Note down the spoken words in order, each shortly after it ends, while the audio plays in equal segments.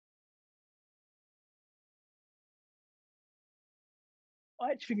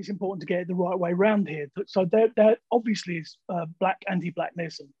I actually think it's important to get it the right way around here. So there obviously is black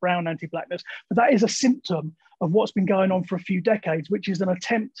anti-blackness and brown anti-blackness, but that is a symptom of what's been going on for a few decades, which is an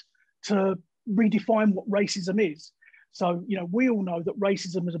attempt to redefine what racism is. So, we all know that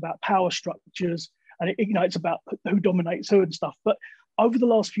racism is about power structures and, it's about who dominates who and stuff. But over the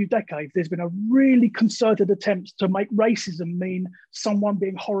last few decades, there's been a really concerted attempt to make racism mean someone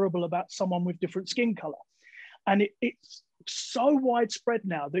being horrible about someone with different skin color. And it's so widespread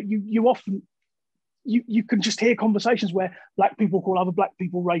now that you often you can just hear conversations where black people call other black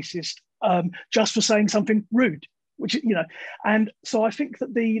people racist just for saying something rude, which and so I think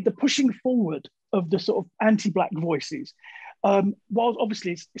that the pushing forward of the sort of anti-black voices, while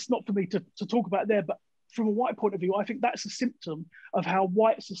obviously it's not for me to talk about there, but from a white point of view, I think that's a symptom of how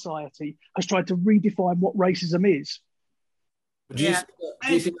white society has tried to redefine what racism is. Do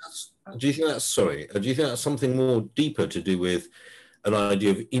you think that's something more deeper to do with an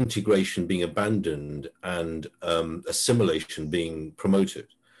idea of integration being abandoned and assimilation being promoted?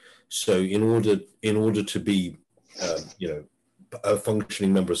 So in order to be a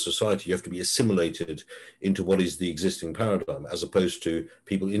functioning member of society, you have to be assimilated into what is the existing paradigm, as opposed to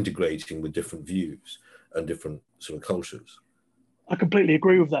people integrating with different views and different sort of cultures. I completely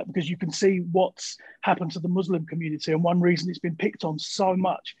agree with that, because you can see what's happened to the Muslim community. And one reason it's been picked on so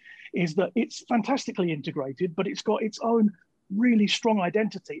much is that it's fantastically integrated, but it's got its own really strong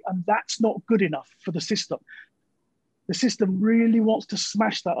identity. And that's not good enough for the system. The system really wants to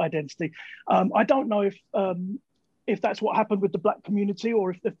smash that identity. I don't know if that's what happened with the black community,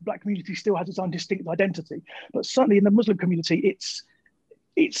 or if the black community still has its own distinct identity. But certainly in the Muslim community,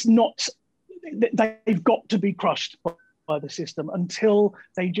 it's not, they've got to be crushed by the system until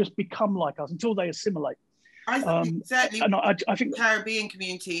they just become like us, until they assimilate. I think certainly, and I think the Caribbean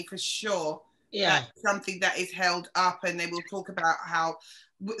community for sure. Yeah, that's something that is held up, and they will talk about how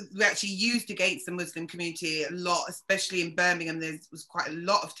we actually used against the Muslim community a lot, especially in Birmingham. There was quite a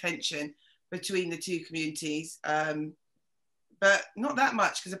lot of tension between the two communities, but not that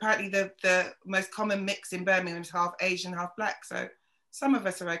much, because apparently the most common mix in Birmingham is half Asian, half black. So some of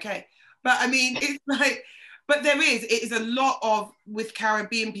us are okay. But I mean, it's like, but it is a lot of, with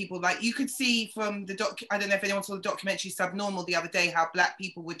Caribbean people, like you could see from I don't know if anyone saw the documentary Subnormal the other day, how black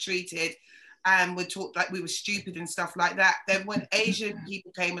people were treated and were taught like we were stupid and stuff like that. Then when Asian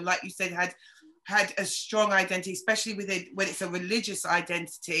people came and, like you said, had a strong identity, especially when it's a religious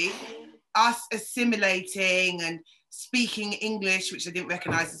identity, us assimilating and speaking English, which I didn't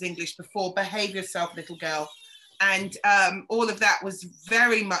recognize as English before, behave yourself, little girl. And all of that was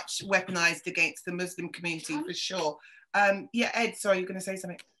very much weaponized against the Muslim community, for sure. Ed, sorry, you're going to say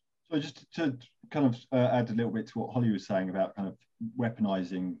something. So just to kind of add a little bit to what Holly was saying about kind of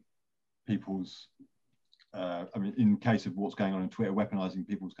weaponizing people's, I mean, in case of what's going on Twitter, weaponizing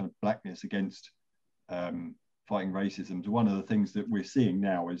people's kind of blackness against fighting racism. So one of the things that we're seeing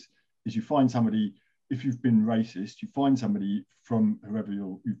now is you find somebody, if you've been racist, you find somebody from whoever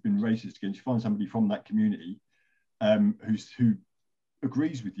you've been racist against, you find somebody from that community who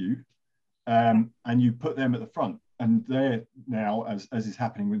agrees with you, and you put them at the front. And they're now, as is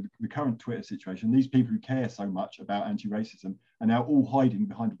happening with the current Twitter situation, these people who care so much about anti-racism are now all hiding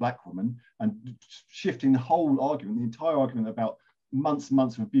behind a black woman and shifting the whole argument, the entire argument about months and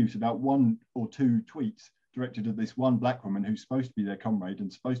months of abuse about one or two tweets directed at this one black woman who's supposed to be their comrade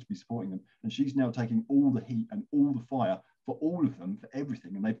and supposed to be supporting them. And she's now taking all the heat and all the fire for all of them, for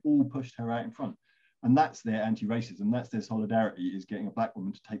everything. And they've all pushed her out in front. And that's their anti-racism. That's their solidarity, is getting a black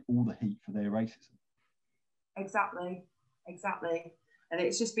woman to take all the heat for their racism. Exactly. And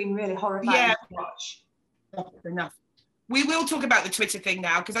it's just been really horrifying to watch. Enough. We will talk about the Twitter thing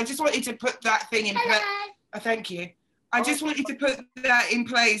now, because I just wanted to put that thing in place. Thank you. I just wanted to put that in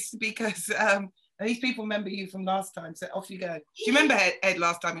place because these people remember you from last time, so off you go. Do you remember Ed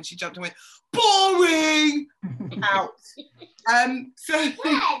last time when she jumped and went, boring, out?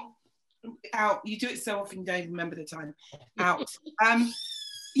 Out. You do it so often you don't even remember the time. Out.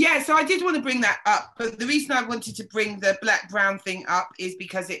 So I did want to bring that up, but the reason I wanted to bring the black-brown thing up is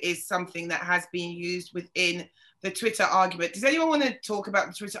because it is something that has been used within the Twitter argument. Does anyone want to talk about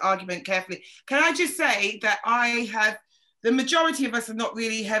the Twitter argument carefully? Can I just say that the majority of us are not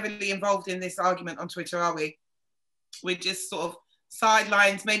really heavily involved in this argument on Twitter, are we? We're just sort of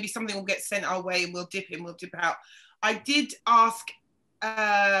sidelines. Maybe something will get sent our way and we'll dip in, we'll dip out. I did ask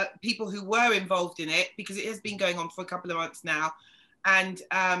people who were involved in it, because it has been going on for a couple of months now, and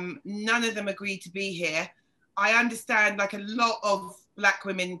none of them agreed to be here. I understand like a lot of black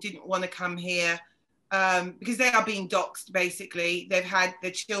women didn't want to come here because they are being doxxed, basically. They've had their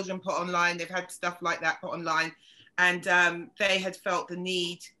children put online, they've had stuff like that put online, and they had felt the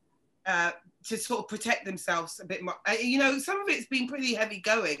need to sort of protect themselves a bit more. You know, some of it's been pretty heavy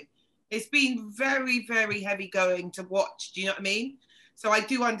going. It's been very, very heavy going to watch. Do you know what I mean? So I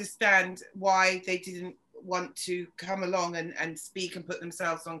do understand why they didn't want to come along and speak and put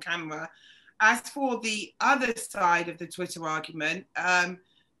themselves on camera. As for the other side of the Twitter argument,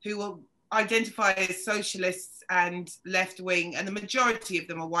 who will identify as socialists and left-wing, and the majority of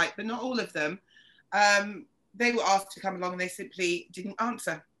them are white, but not all of them, they were asked to come along and they simply didn't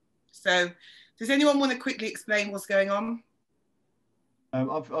answer. So does anyone want to quickly explain what's going on?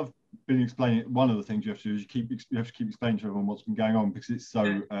 I've been explaining, one of the things you have to do is you have to keep explaining to everyone what's been going on, because it's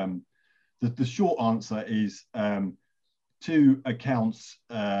so, the short answer is 2 accounts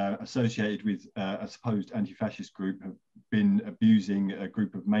associated with a supposed anti-fascist group have been abusing a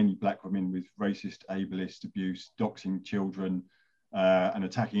group of mainly black women with racist, ableist abuse, doxing children, and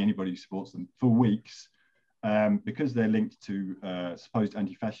attacking anybody who supports them for weeks. Because they're linked to supposed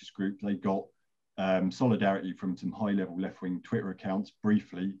anti-fascist groups, they got solidarity from some high-level left-wing Twitter accounts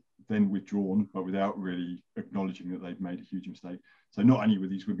briefly, then withdrawn, but without really acknowledging that they've made a huge mistake. So not only were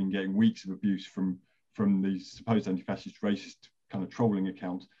these women getting weeks of abuse from these supposed anti-fascist, racist kind of trolling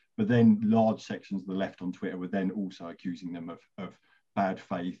accounts, but then large sections of the left on Twitter were then also accusing them of bad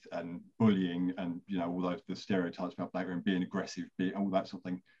faith and bullying, and, you know, all those the stereotypes about black women being aggressive, all that sort of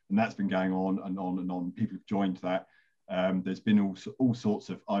thing. And that's been going on and on and on. People have joined that. There's been all sorts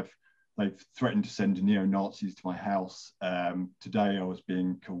of, they've threatened to send neo-Nazis to my house. Today I was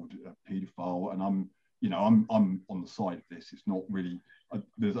being called a paedophile, and I'm on the side of this. It's not really,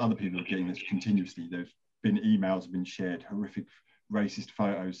 there's other people who are getting this continuously. There's been emails have been shared, horrific racist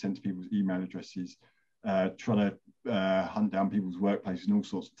photos sent to people's email addresses, trying to hunt down people's workplaces and all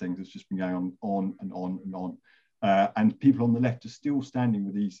sorts of things. It's just been going on and on and on. And people on the left are still standing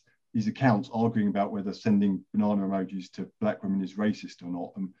with these accounts, arguing about whether sending banana emojis to black women is racist or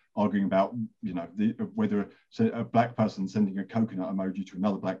not, and arguing about, you know, whether a black person sending a coconut emoji to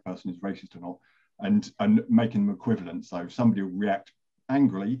another black person is racist or not, and making them equivalent. So somebody will react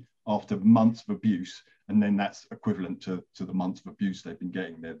angrily after months of abuse, and then that's equivalent to the months of abuse they've been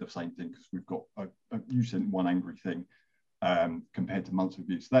getting. They're the same thing, because we've got you sent one angry thing compared to months of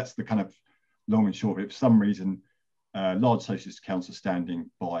abuse. That's the kind of long and short of it. For some reason, large socialist accounts are standing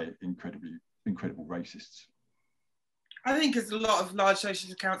by incredible racists. I think because a lot of large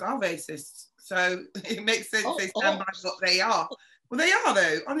socialist accounts are racist, so it makes sense they stand by what they are. Well, they are,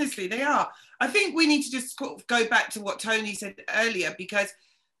 though. Honestly, they are. I think we need to just go back to what Tony said earlier, because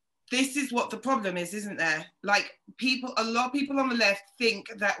this is what the problem is, isn't there? Like, a lot of people on the left think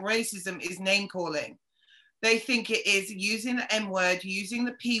that racism is name calling. They think it is using the M word, using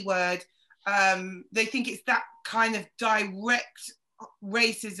the P word. They think it's that kind of direct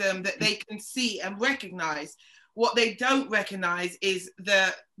racism that they can see and recognize. What they don't recognize is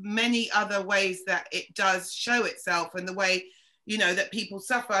the many other ways that it does show itself, and the way, you know, that people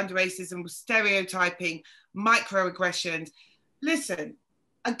suffer under racism, stereotyping, microaggressions. Listen,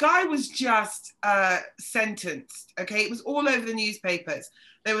 a guy was just sentenced, okay? It was all over the newspapers.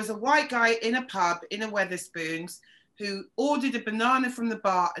 There was a white guy in a pub in a Wetherspoons who ordered a banana from the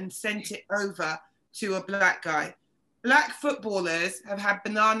bar and sent it over to a black guy. Black footballers have had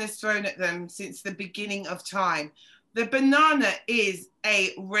bananas thrown at them since the beginning of time. The banana is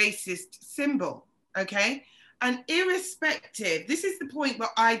a racist symbol, okay? And irrespective, this is the point where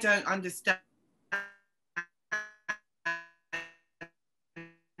I don't understand.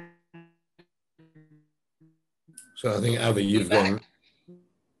 So I think, Avi, you've gone.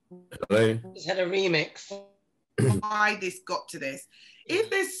 Hello? Just had a remix. Why this got to this.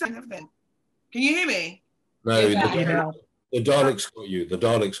 If there's something, can you hear me? No, the Daleks got you. The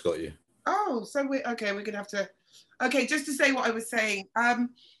Daleks got you. Oh, so we're gonna have to. Okay, just to say what I was saying.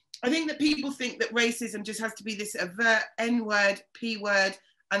 I think that people think that racism just has to be this avert N word, P word,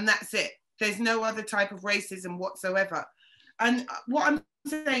 and that's it. There's no other type of racism whatsoever. And what I'm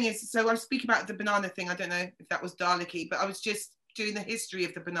saying is, so I was speaking about the banana thing. I don't know if that was Daleki, but I was just doing the history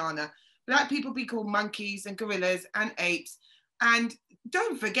of the banana. Black people be called monkeys and gorillas and apes. And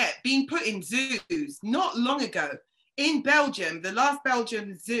don't forget, being put in zoos not long ago. In Belgium, the last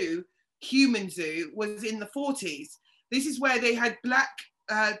Belgian zoo, human zoo, was in the 40s. This is where they had black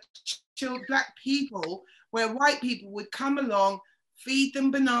people, where white people would come along, feed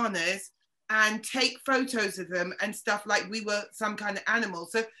them bananas and take photos of them and stuff like we were some kind of animal.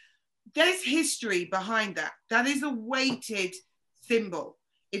 So there's history behind that. That is a weighted symbol.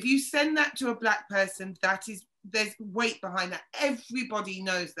 If you send that to a black person, there's weight behind that. Everybody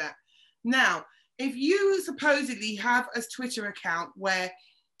knows that. Now, if you supposedly have a Twitter account where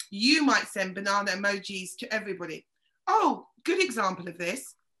you might send banana emojis to everybody, Oh, good example of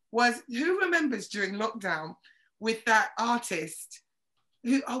this was, who remembers during lockdown with that artist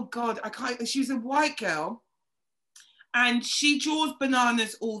who, oh God, I can't, she was a white girl and she draws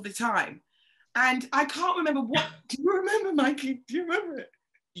bananas all the time. And I can't remember what, do you remember, Mikey? Do you remember it?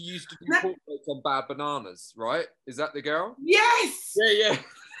 She used to do portraits on bad bananas, right? Is that the girl? Yes! Yeah.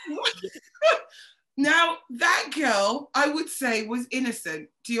 Now, that girl, I would say, was innocent.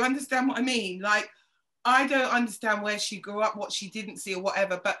 Do you understand what I mean? Like, I don't understand where she grew up, what she didn't see or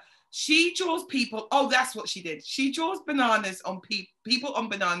whatever, but she draws people. Oh, that's what she did. She draws bananas on people on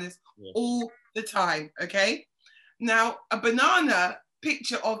bananas all the time, okay? Now, a banana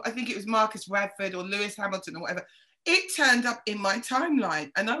picture of, I think it was Marcus Radford or Lewis Hamilton or whatever, it turned up in my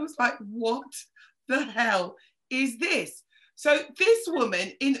timeline. And I was like, what the hell is this? So this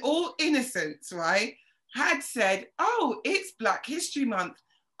woman, in all innocence, right, had said, oh, it's Black History Month.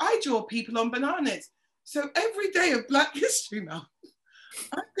 I draw people on bananas. So every day of Black History Month,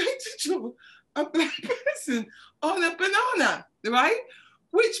 I'm going to draw a black person on a banana, right?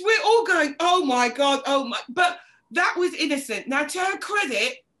 Which we're all going, oh my God, oh my, but that was innocent. Now, to her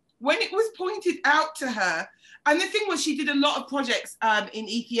credit, when it was pointed out to her, and the thing was, she did a lot of projects in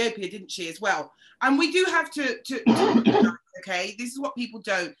Ethiopia, didn't she, as well? And we do have to okay, this is what people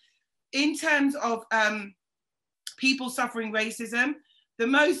don't. In terms of people suffering racism, the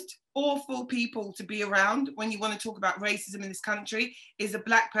most awful people to be around when you want to talk about racism in this country is a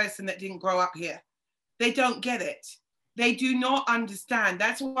Black person that didn't grow up here. They don't get it. They do not understand.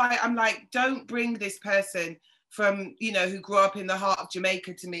 That's why I'm like, don't bring this person from, you know, who grew up in the heart of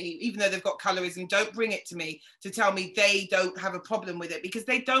Jamaica to me, even though they've got colorism, don't bring it to me to tell me they don't have a problem with it, because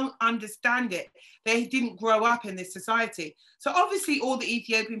they don't understand it. They didn't grow up in this society. So obviously all the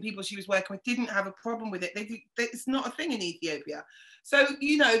Ethiopian people she was working with didn't have a problem with it. It's not a thing in Ethiopia. So,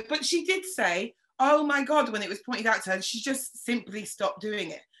 you know, but she did say, oh my God, when it was pointed out to her, she just simply stopped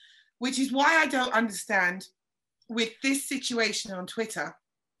doing it, which is why I don't understand with this situation on Twitter,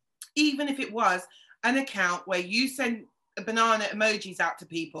 even if it was an account where you send banana emojis out to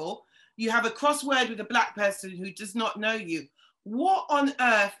people, you have a crossword with a Black person who does not know you. What on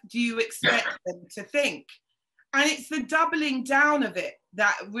earth do you expect them to think? And it's the doubling down of it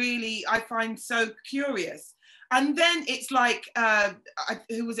that really I find so curious. And then it's like,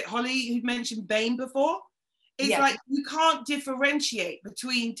 who was it, Holly, who mentioned BAME before? It's like you can't differentiate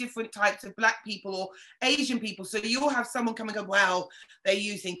between different types of Black people or Asian people. So you'll have someone come and go, well, they're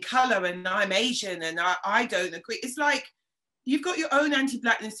using color and I'm Asian and I don't agree. It's like, you've got your own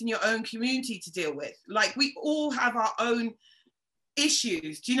anti-Blackness in your own community to deal with. Like, we all have our own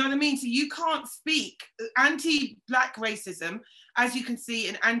issues. Do you know what I mean? So you can't speak. Anti-Black racism, as you can see,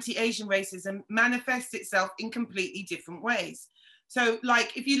 and anti-Asian racism manifests itself in completely different ways. So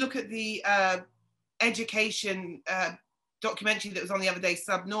like, if you look at the education documentary that was on the other day,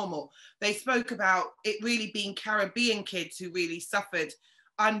 Subnormal, they spoke about it really being Caribbean kids who really suffered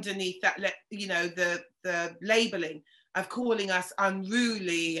underneath that, you know, the labeling of calling us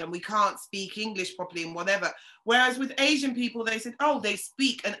unruly and we can't speak English properly and whatever. Whereas with Asian people, they said, oh, they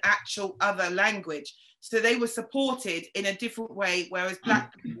speak an actual other language. So they were supported in a different way, whereas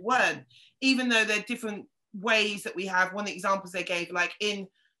Black people weren't, even though there are different ways that we have. One of the examples they gave, like in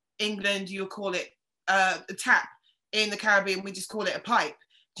England, you'll call it a tap. In the Caribbean, we just call it a pipe.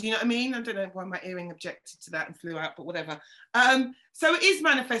 Do you know what I mean? I don't know why my earring objected to that and flew out, but whatever. So it is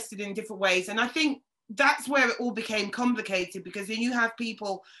manifested in different ways. And I think that's where it all became complicated, because then you have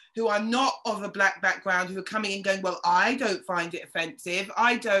people who are not of a Black background who are coming and going, well, I don't find it offensive.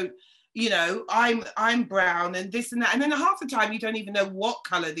 I don't, you know, I'm brown and this and that. And then half the time you don't even know what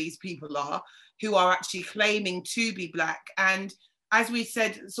color these people are who are actually claiming to be Black. And as we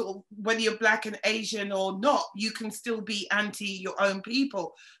said, sort of, whether you're Black and Asian or not, you can still be anti your own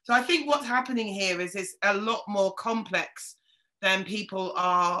people. So I think what's happening here is it's a lot more complex than people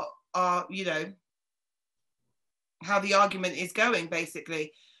are, you know, how the argument is going,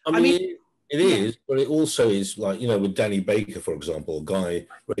 basically. I mean it is, but it also is, like, you know, with Danny Baker, for example, a guy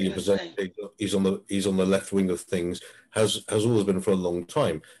radio presenter, he's on the left wing of things, has always been for a long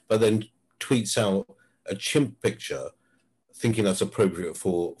time, but then tweets out a chimp picture thinking that's appropriate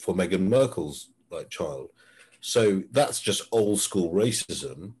for Meghan Markle's like child. So that's just old school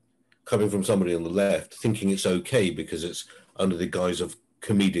racism coming from somebody on the left, thinking it's okay because it's under the guise of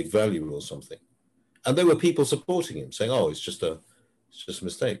comedic value or something. And there were people supporting him, saying, "Oh, it's just a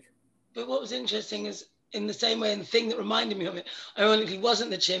mistake." But what was interesting is, in the same way, and the thing that reminded me of it, ironically, wasn't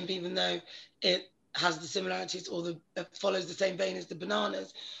the chimp, even though it has the similarities or follows the same vein as the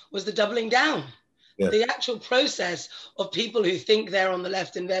bananas, was the doubling down. the actual process of people who think they're on the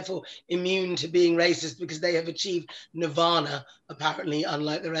left and therefore immune to being racist because they have achieved nirvana, apparently,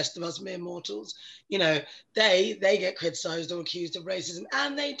 unlike the rest of us mere mortals, you know, they get criticized or accused of racism,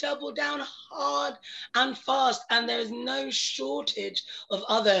 and they double down hard and fast. And there is no shortage of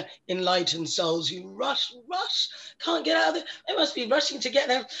other enlightened souls who rush, can't get out of it. They must be rushing to get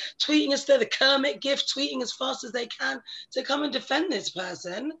there, tweeting us the Kermit gift, tweeting as fast as they can to come and defend this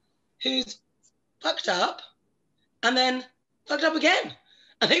person who's fucked up and then fucked up again.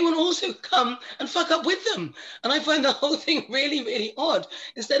 And they will also come and fuck up with them. And I find the whole thing really, really odd.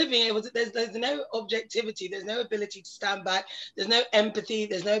 Instead of being able to, there's no objectivity, there's no ability to stand back, there's no empathy,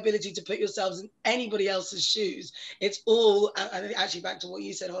 there's no ability to put yourselves in anybody else's shoes. It's all, I think actually back to what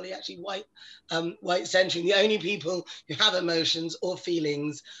you said, Holly, actually white centering. The only people who have emotions or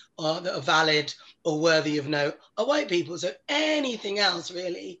feelings that are valid or worthy of note are white people. So anything else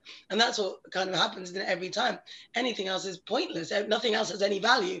really, and that's what kind of happens every time, anything else is pointless. Nothing else has any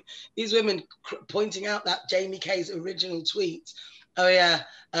value. These women pointing out that Jamie Kay's original tweet. Oh yeah,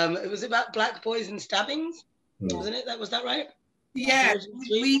 it was about black boys and stabbings, wasn't it? Was that right? Yeah.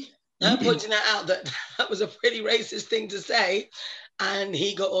 Pointing that out, that was a pretty racist thing to say. And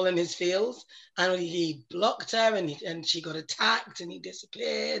he got all in his feels, and he blocked her, and she got attacked, and he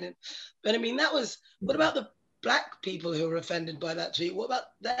disappeared. But I mean, that was, what about the black people who were offended by that tweet? What about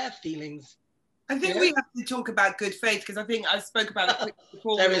their feelings? I think we have to talk about good faith, because I think I spoke about it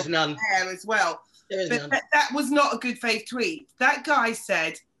before. There is none. As well. There is none. That was not a good faith tweet. That guy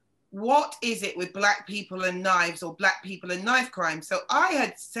said, what is it with black people and knives, or black people and knife crime? So I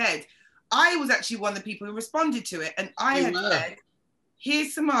had said, I was actually one of the people who responded to it, and I had said,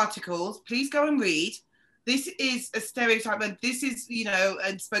 here's some articles, please go and read. This is a stereotype, and this is, you know,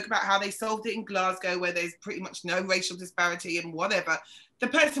 and spoke about how they solved it in Glasgow, where there's pretty much no racial disparity and whatever. The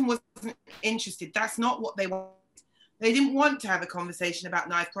person wasn't interested. That's not what they wanted. They didn't want to have a conversation about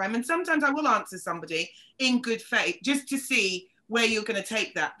knife crime. And sometimes I will answer somebody in good faith just to see where you're going to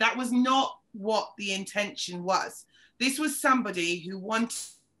take that. That was not what the intention was. This was somebody who wanted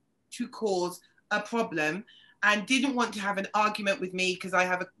to cause a problem and didn't want to have an argument with me, because I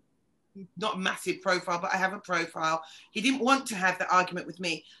have not a massive profile, but I have a profile. He didn't want to have the argument with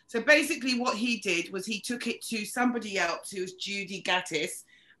me. So basically what he did was he took it to somebody else, who was Judy Gattis,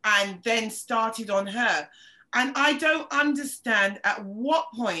 and then started on her. And I don't understand at what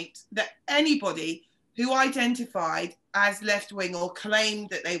point that anybody who identified as left-wing or claimed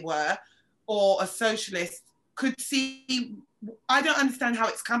that they were, or a socialist, could see. I don't understand how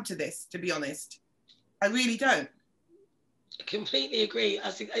it's come to this, to be honest. I really don't. I completely agree. I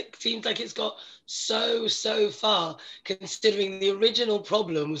think it seems like it's got so far, considering the original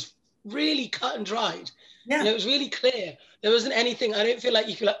problem was really cut and dried. Yeah. And it was really clear. There wasn't anything, I don't feel like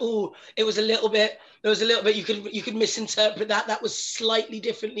you could like, oh, it was a little bit, there was a little bit, you could misinterpret that. That was slightly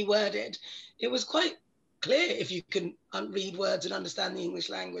differently worded. It was quite clear if you can read words and understand the English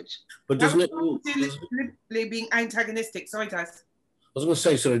language. But doesn't it being antagonistic? Sorry, guys. I was going to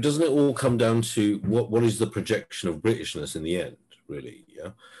say, so doesn't it all come down to what is the projection of Britishness in the end, really?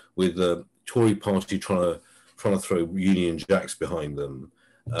 Yeah, with the Tory party trying to throw Union Jacks behind them,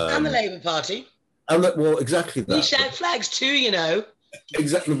 and the Labour Party, and that, well, exactly that. We shout flags too, you know.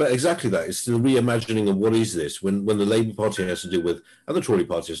 Exactly, but exactly that. It's the reimagining of what is this when the Labour Party has to do with, and the Tory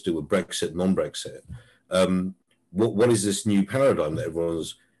party has to do with Brexit, non-Brexit. What is this new paradigm that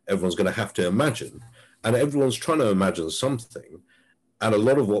everyone's going to have to imagine, and everyone's trying to imagine something. And a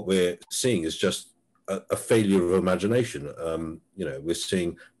lot of what we're seeing is just a failure of imagination. You know, we're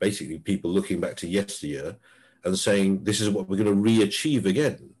seeing basically people looking back to yesteryear and saying, this is what we're going to re-achieve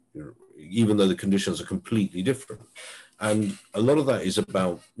again, even though the conditions are completely different. And a lot of that is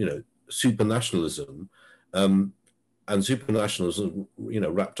about, you know, supranationalism, and supranationalism, you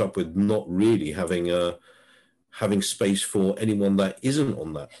know, wrapped up with not really having space for anyone that isn't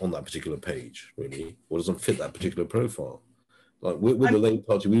on that particular page, really, or doesn't fit that particular profile. Like with the Labour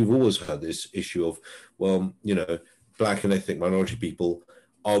Party, we've always had this issue of, well, you know, black and ethnic minority people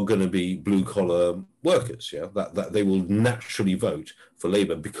are going to be blue collar workers, yeah, that they will naturally vote for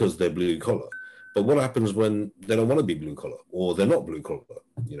Labour because they're blue collar. But what happens when they don't want to be blue collar, or they're not blue collar?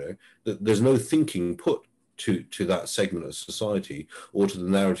 You know, there's no thinking put to that segment of society or to the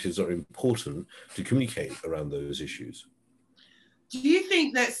narratives that are important to communicate around those issues. Do you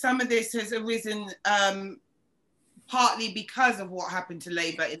think that some of this has arisen partly because of what happened to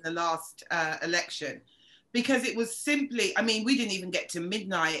Labour in the last election? Because it was simply, I mean, we didn't even get to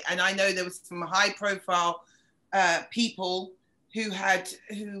midnight, and I know there was some high-profile people who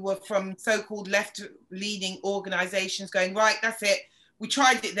were from so-called left-leaning organisations going, right, that's it, we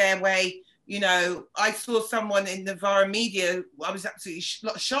tried it their way, You know, I saw someone in the Vara media, I was absolutely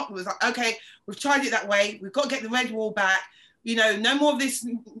shocked. It was like, okay, we've tried it that way. We've got to get the red wall back. You know, no more of this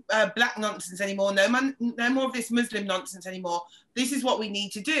black nonsense anymore. No more of this Muslim nonsense anymore. This is what we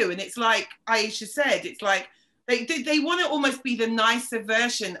need to do. And it's like Aisha said, it's like they want to almost be the nicer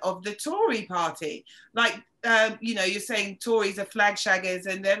version of the Tory party. Like, you know, you're saying Tories are flag shaggers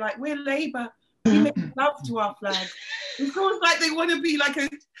and they're like, we're Labour. We make love to our flag. It's almost like they want to be like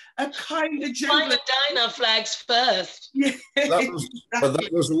a kind of gentleman. Fine and dine our flags first. Yeah, But that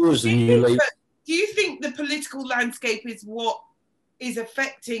was always the new Labour. Do you think the political landscape is what is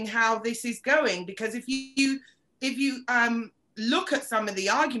affecting how this is going? Because if you look at some of the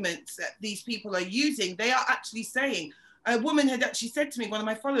arguments that these people are using, they are actually saying, a woman had actually said to me, one of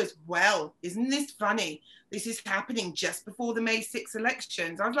my followers, well, isn't this funny? This is happening just before the May 6th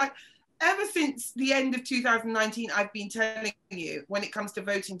elections. I was like, ever since the end of 2019, I've been telling you, when it comes to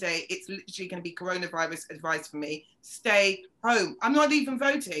voting day, it's literally going to be coronavirus advice for me. Stay home. I'm not even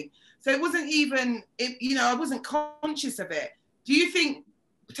voting. So it wasn't even, you know, I wasn't conscious of it. Do you think,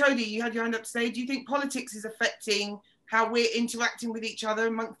 Tony, you had your hand up to say, do you think politics is affecting how we're interacting with each other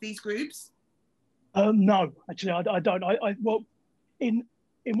amongst these groups? No, actually, I don't. Well, in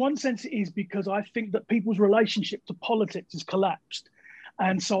one sense, it is because I think that people's relationship to politics has collapsed.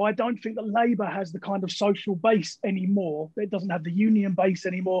 And so I don't think that Labour has the kind of social base anymore. It doesn't have the union base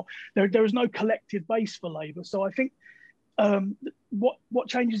anymore. There is no collective base for Labour. So I think what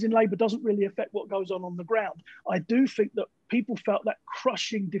changes in Labour doesn't really affect what goes on the ground. I do think that people felt that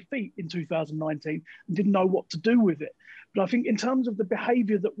crushing defeat in 2019 and didn't know what to do with it. But I think in terms of the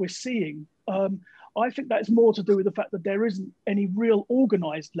behaviour that we're seeing, I think that's more to do with the fact that there isn't any real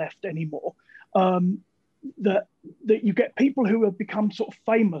organised left anymore. That you get people who have become sort of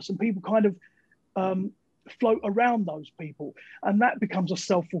famous and people kind of float around those people, and that becomes a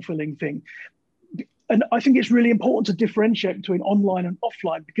self-fulfilling thing. And I think it's really important to differentiate between online and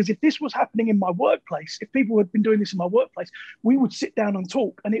offline, because if this was happening in my workplace, if people had been doing this in my workplace, we would sit down and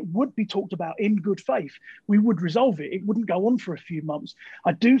talk, and it would be talked about in good faith. We would resolve it. It wouldn't go on for a few months.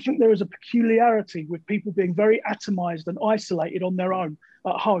 I do think there is a peculiarity with people being very atomized and isolated on their own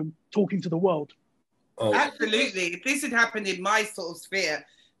at home, talking to the world. Oh. Absolutely. If this had happened in my sort of sphere,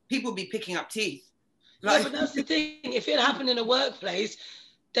 people would be picking up teeth. Like, yeah, but that's the thing. If it happened in a workplace,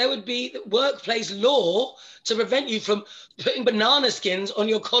 there would be workplace law to prevent you from putting banana skins on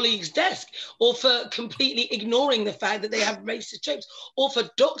your colleague's desk, or for completely ignoring the fact that they have racist jokes, or for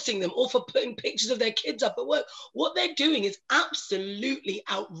doxing them, or for putting pictures of their kids up at work. What they're doing is absolutely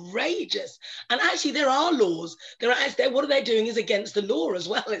outrageous. And actually, there are laws. What they're doing is against the law as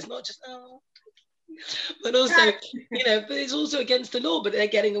well. It's not just, but also, you know, but it's also against the law, but they're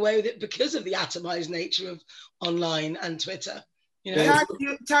getting away with it because of the atomized nature of online and Twitter. You know?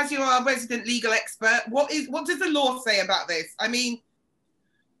 Taz, you're our resident legal expert. What does the law say about this? I mean,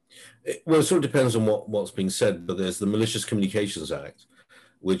 well, it sort of depends on what's being said, but there's the Malicious Communications Act,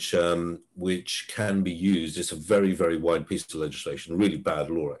 which can be used. It's a very, very wide piece of legislation, really bad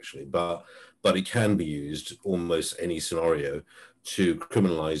law actually, but it can be used almost any scenario to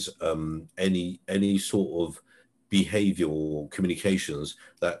criminalize any sort of behavior or communications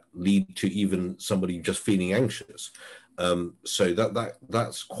that lead to even somebody just feeling anxious. So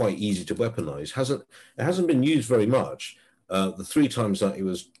that's quite easy to weaponize. It hasn't been used very much. The 3 times that it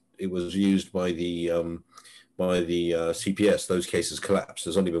was used by the CPS, those cases collapsed.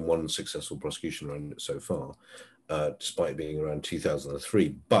 There's only been 1 successful prosecution around it so far, despite being around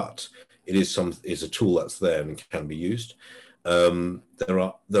 2003. But it is a tool that's there and can be used. There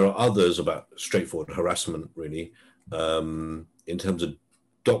are others about straightforward harassment, really. In terms of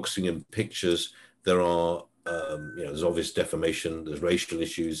doxing and pictures, there are there's obvious defamation, there's racial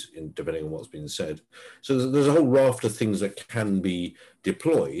issues depending on what's been said. So there's a whole raft of things that can be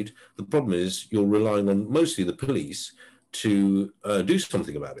deployed. The problem is you're relying on mostly the police to do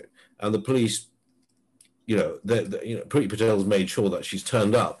something about it. And the police, Priti Patel's made sure that she's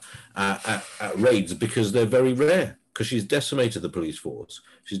turned up at raids because they're very rare, because she's decimated the police force.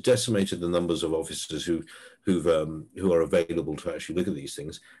 She's decimated the numbers of officers who are available to actually look at these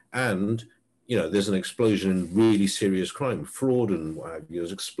things. And there's an explosion in really serious crime, fraud and what have you,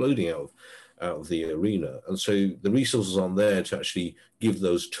 is exploding out of the arena. And so the resources aren't there to actually give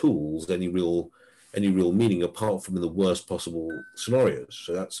those tools any real meaning, apart from in the worst possible scenarios.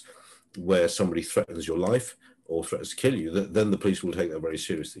 So that's where somebody threatens your life or threatens to kill you, then the police will take that very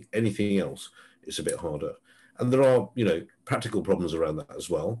seriously. Anything else is a bit harder. And there are, practical problems around that as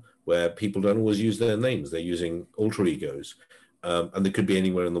well, where people don't always use their names. They're using alter egos. And they could be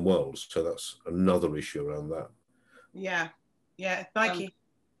anywhere in the world. So that's another issue around that. Yeah. Thank you.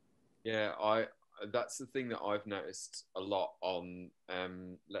 Yeah, that's the thing that I've noticed a lot on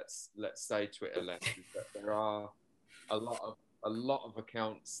let's say Twitter left, is that there are a lot of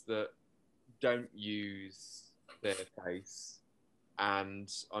accounts that don't use their face,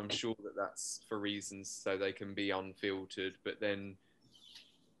 and I'm sure that that's for reasons so they can be unfiltered. But then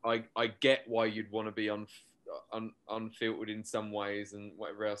I get why you'd want to be unfiltered in some ways and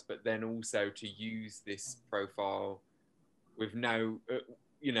whatever else, but then also to use this profile with no,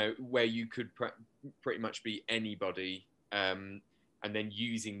 where you could pretty much be anybody, and then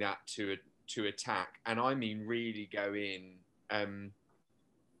using that to attack, and I mean really go in. I'm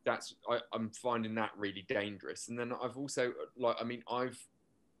finding that really dangerous. And then I've also I've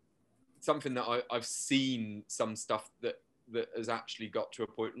something that I've seen some stuff that has actually got to a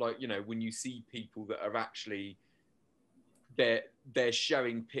point, when you see people that are actually they're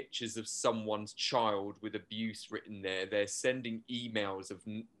showing pictures of someone's child with abuse written there. They're sending emails of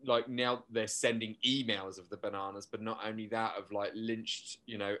now they're sending emails of the bananas, but not only that, of lynched,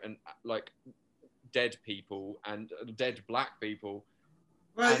 and dead people and dead black people.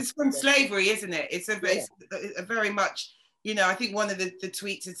 Well, it's from slavery, isn't it? It's a very much, I think one of the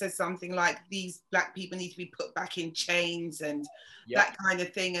tweets, it says something like, these black people need to be put back in chains and that kind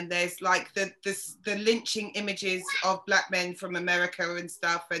of thing. And there's the lynching images of black men from America and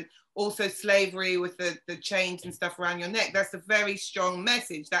stuff, and also slavery with the chains and stuff around your neck. That's a very strong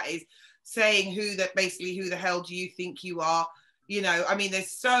message. That is saying who the hell do you think you are?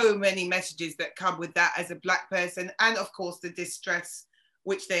 There's so many messages that come with that as a black person, and of course the distress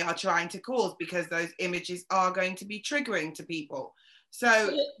which they are trying to cause, because those images are going to be triggering to people.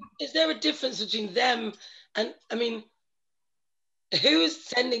 So is there a difference between them and, who's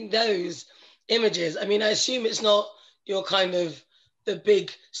sending those images? I assume it's not your kind of the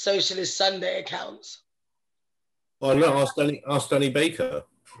big Socialist Sunday accounts. Well, no, ask Danny Baker,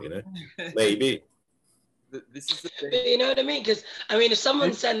 maybe. This is the thing. But you know what I mean? Because, if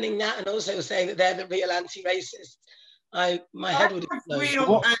someone's sending that and also saying that they're the real anti-racists, my head would have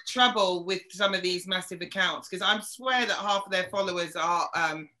real trouble with some of these massive accounts, because I swear that half of their followers are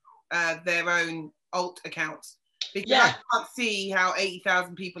their own alt accounts, because I can't see how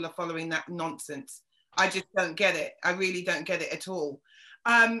 80,000 people are following that nonsense. I just don't get it. I really don't get it at all.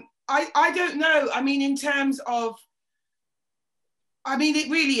 I don't know. In terms of,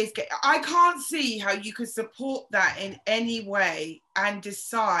 it really is. I can't see how you could support that in any way and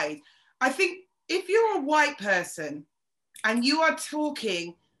decide. I think if you're a white person and you are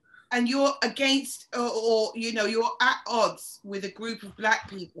talking and you're against or you're at odds with a group of black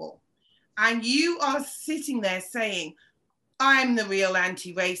people, and you are sitting there saying, I'm the real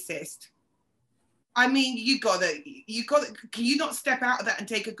anti-racist. You gotta, can you not step out of that and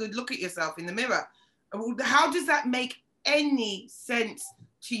take a good look at yourself in the mirror? How does that make any sense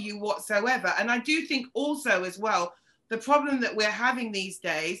to you whatsoever? And I do think also as well, the problem that we're having these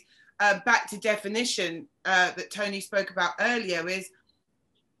days, back to definition that Tony spoke about earlier, is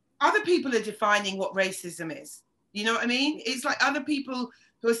other people are defining what racism is. You know what I mean? It's like other people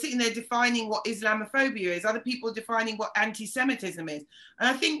who are sitting there defining what Islamophobia is, other people defining what anti-Semitism is. And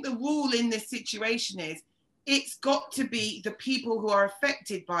I think the rule in this situation is it's got to be the people who are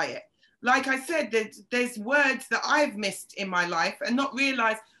affected by it. Like I said, there's words that I've missed in my life and not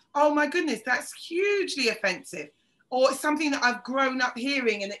realized, oh my goodness, that's hugely offensive. Or something that I've grown up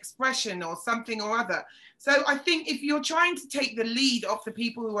hearing, an expression or something or other. So I think if you're trying to take the lead off the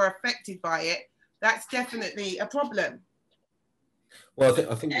people who are affected by it, that's definitely a problem. Well,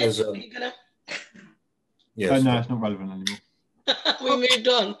 I think there's no, it's not relevant anymore. We moved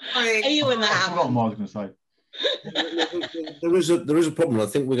on. Are you in that? I forgot what I was going to say. There is a problem. I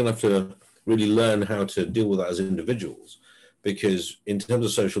think we're going to have to really learn how to deal with that as individuals, because in terms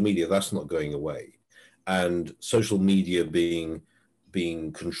of social media, that's not going away. And social media being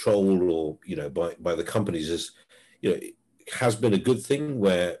controlled or by the companies is has been a good thing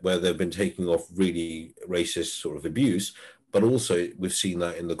where they've been taking off really racist sort of abuse, but also we've seen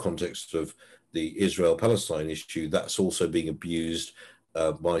that in the context of the Israel-Palestine issue, that's also being abused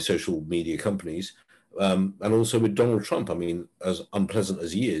by social media companies, and also with Donald Trump. As unpleasant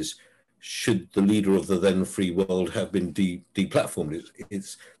as he is, should the leader of the then free world have been deplatformed?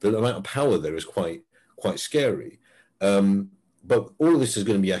 It's the amount of power there is quite scary. But all of this is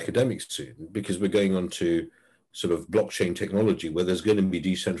going to be academic soon, because we're going on to sort of blockchain technology where there's going to be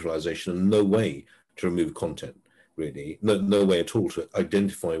decentralization and no way to remove content, really. No way at all to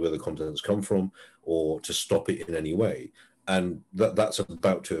identify where the content's come from or to stop it in any way. And that's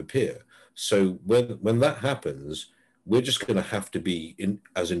about to appear. So when that happens, we're just going to have to be,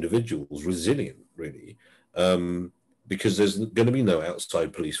 as individuals, resilient, really. because there's going to be no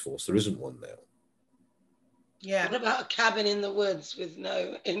outside police force. There isn't one now. Yeah. What about a cabin in the woods with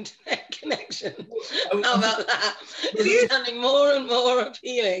no internet connection? How about that? It's sounding more and more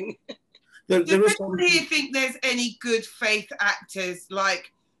appealing. Does anyone here think there's any good faith actors?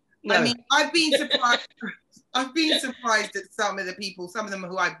 Like, no. I mean, I've been surprised. I've been surprised at some of the people, some of them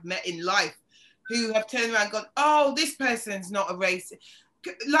who I've met in life, who have turned around and gone, "Oh, this person's not a racist."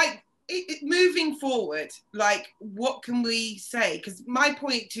 Like, moving forward, like, what can we say? Because my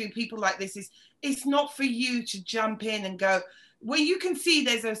point to people like this is, it's not for you to jump in and go, where you can see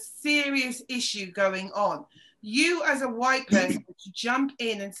there's a serious issue going on. You as a white person to jump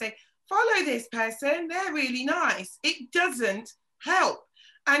in and say, follow this person, they're really nice. It doesn't help.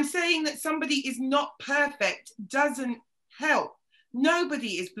 And saying that somebody is not perfect doesn't help.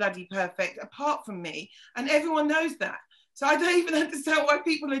 Nobody is bloody perfect apart from me. And everyone knows that. So I don't even understand why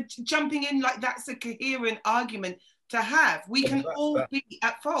people are jumping in like that's a coherent argument to have. We can all be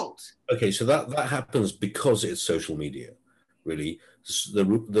at fault. Okay, so that happens because it's social media, really. The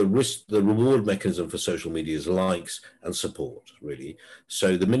reward mechanism for social media is likes and support, really.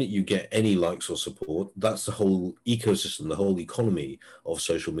 So the minute you get any likes or support, that's the whole ecosystem, the whole economy of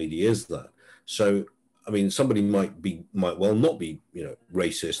social media is that. So, I mean, somebody might well not be, you know,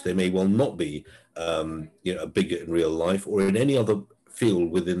 racist. They may well not be, you know, a bigot in real life or in any other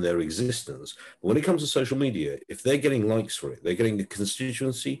field within their existence. But when it comes to social media, if they're getting likes for it, they're getting a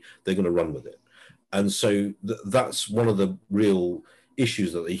constituency, they're going to run with it. And so that's one of the real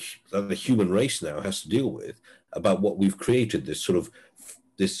issues that the human race now has to deal with, about what we've created, this sort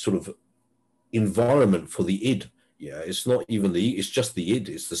of environment for the id. Yeah, it's not even it's just the id,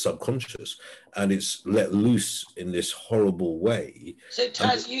 it's the subconscious, and it's let loose in this horrible way. So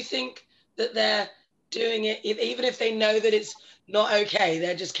Taz, you think that they're doing it, even if they know that it's not okay,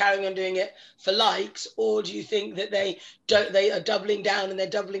 they're just carrying on doing it for likes? Or do you think that they are doubling down, and they're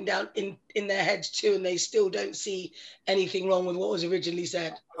doubling down in their heads too, and they still don't see anything wrong with what was originally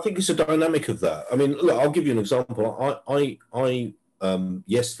said? I think it's a dynamic of that. I mean, look, I'll give you an example. I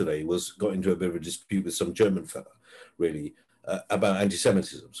yesterday got into a bit of a dispute with some German fella, really, about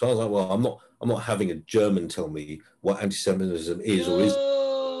anti-Semitism. So I was like, well, I'm not having a German tell me what anti-Semitism is or isn't.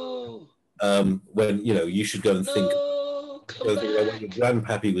 When, you know, you should go and think about what your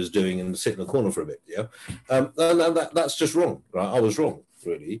grandpappy was doing and sit in the corner for a bit. Yeah, and that's just wrong, right? I was wrong,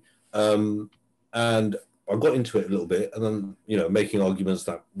 really, and I got into it a little bit, and then, you know, making arguments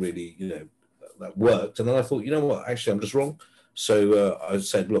that really, you know, that worked, and then I thought, you know what, actually, I'm just wrong. So I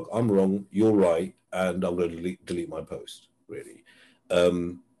said, look, I'm wrong, you're right, and I'm going to delete my post, really.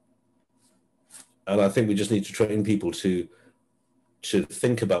 And I think we just need to train people to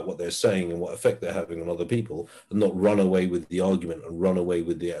think about what they're saying and what effect they're having on other people, and not run away with the argument and run away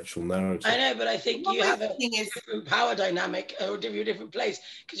with the actual narrative. I know, but I think you have a different power dynamic, or a different place,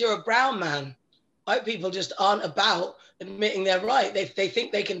 because you're a brown man. White people just aren't about admitting they're right. They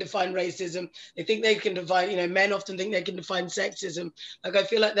think they can define racism. They think they can define, you know, men often think they can define sexism. Like, I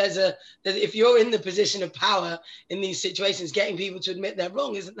feel like if you're in the position of power in these situations, getting people to admit they're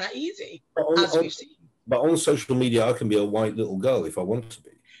wrong isn't that easy, as we've seen. But on social media, I can be a white little girl if I want to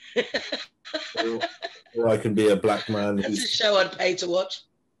be. or I can be a black man. That's a show I'd pay to watch.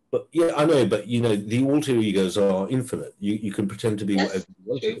 But yeah, I know, but you know, the alter egos are infinite. You can pretend to be whatever you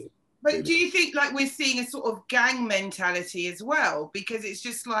want to be. But do you think, like, we're seeing a sort of gang mentality as well? Because it's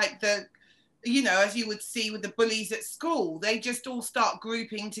just like you know, as you would see with the bullies at school, they just all start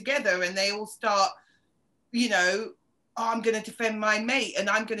grouping together, and they all start, you know, oh, I'm going to defend my mate, and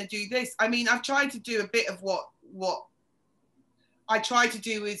I'm going to do this. I mean, I've tried to do a bit of what I try to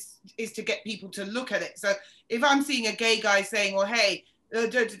do is to get people to look at it. So if I'm seeing a gay guy saying, well, hey,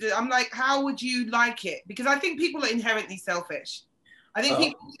 I'm like, how would you like it? Because I think people are inherently selfish. I think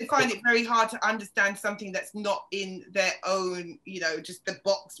people find it very hard to understand something that's not in their own, you know, just the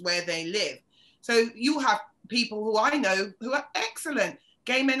box where they live. So you have people who I know who are excellent.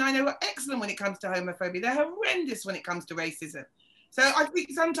 Gay men I know are excellent when it comes to homophobia. They're horrendous when it comes to racism. So I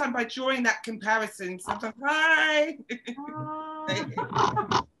think sometimes by drawing that comparison, sometimes, hi.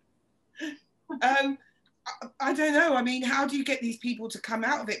 I don't know. I mean, how do you get these people to come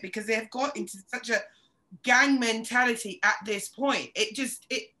out of it? Because they have got into such a gang mentality at this point. It's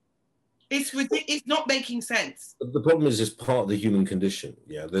not making sense. The problem is, it's part of the human condition.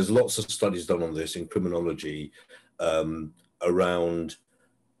 Yeah, there's lots of studies done on this in criminology around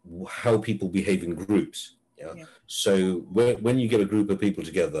how people behave in groups. Yeah. So when you get a group of people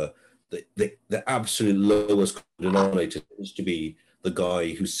together, the absolute lowest denominator is to be the guy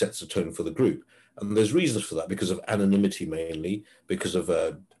who sets the tone for the group. And there's reasons for that, because of anonymity mainly, because of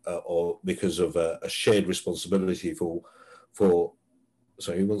a shared responsibility for.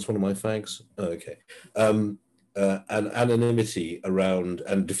 Sorry, who wants one of my fags? Oh, okay. And anonymity around,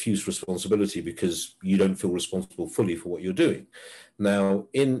 and diffuse responsibility, because you don't feel responsible fully for what you're doing. Now,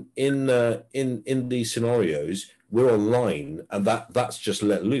 in these scenarios, we're online, and that's just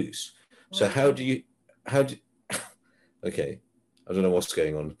let loose. So how do you okay, I don't know what's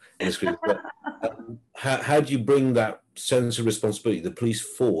going on in the screen, but how do you bring that sense of responsibility, the police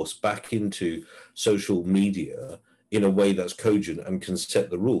force, back into social media in a way that's cogent and can set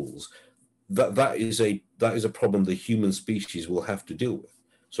the rules? That is a problem the human species will have to deal with.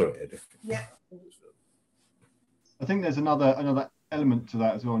 Sorry, Ed. Yeah. I think there's another element to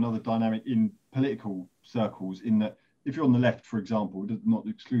that as well, another dynamic in political circles, in that if you're on the left, for example, not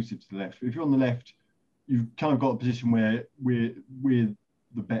exclusive to the left, but if you're on the left, you've kind of got a position where we're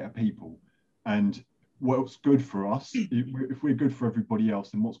the better people, and what's good for us, if we're good for everybody else,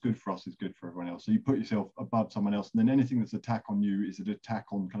 then what's good for us is good for everyone else. So you put yourself above someone else, and then anything that's an attack on you is an attack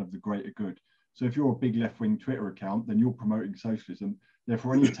on kind of the greater good. So if you're a big left-wing Twitter account, then you're promoting socialism.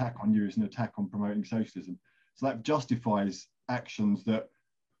 Therefore, any attack on you is an attack on promoting socialism. So that justifies actions that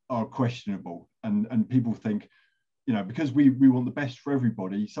are questionable, and people think, you know, because we want the best for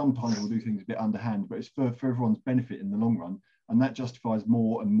everybody, sometimes we'll do things a bit underhand, but it's for everyone's benefit in the long run, and that justifies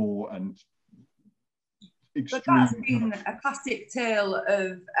more and more and extreme. But that's been a classic tale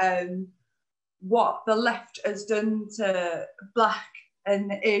of what the left has done to Black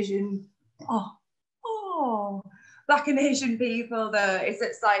and Asian, Black and Asian people.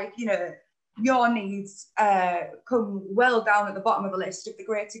 It's like, you know, your needs come well down at the bottom of the list of the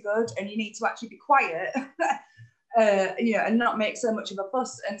greater good, and you need to actually be quiet. You know, and not make so much of a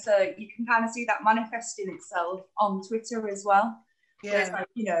fuss. And so you can kind of see that manifesting itself on Twitter as well. Yeah. It's like,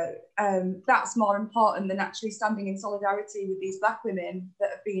 you know, that's more important than actually standing in solidarity with these Black women that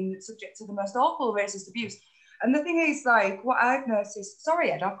have been subject to the most awful racist abuse. And the thing is, like, what I've noticed,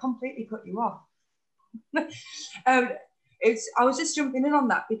 sorry, Ed, I've completely cut you off. I was just jumping in on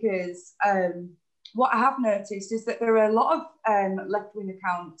that because what I have noticed is that there are a lot of left-wing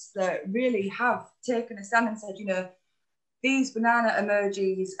accounts that really have taken a stand and said, you know, these banana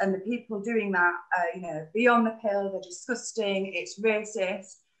emojis and the people doing that, you know, beyond the pale, they're disgusting, it's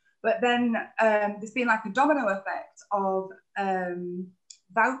racist. But then there's been like a domino effect of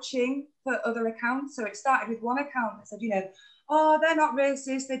vouching for other accounts. So it started with one account that said, you know, oh, they're not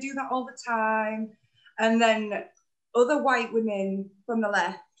racist, they do that all the time. And then other white women from the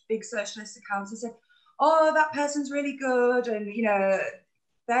left, big socialist accounts, said, oh, that person's really good, and you know,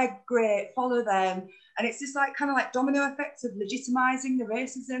 they're great, follow them. And it's just like kind of like domino effects of legitimizing the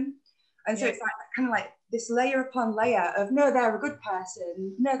racism. And so it's like kind of like this layer upon layer of, no, they're a good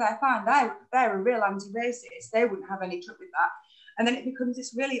person, no, they're fine, they're a real anti-racist, they wouldn't have any trouble with that. And then it becomes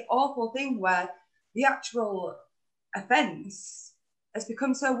this really awful thing where the actual offense has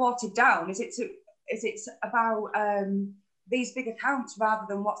become so watered down. Is it's about these big accounts rather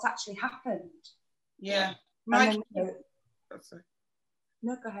than what's actually happened. Yeah. Mikey,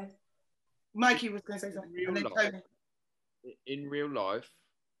 no, go ahead. Mikey was going to say something. In real life,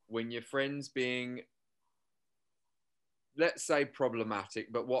 when your friend's being, let's say,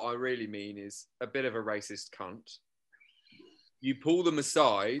 problematic, but what I really mean is a bit of a racist cunt, you pull them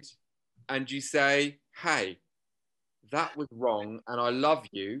aside and you say, hey, that was wrong and I love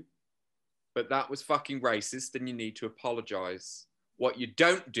you, but that was fucking racist and you need to apologize. What you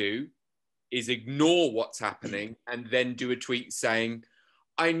don't do is ignore what's happening and then do a tweet saying,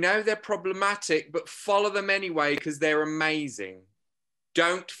 I know they're problematic, but follow them anyway because they're amazing.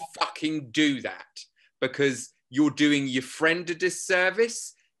 Don't fucking do that, because you're doing your friend a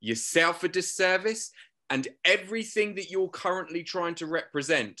disservice, yourself a disservice, and everything that you're currently trying to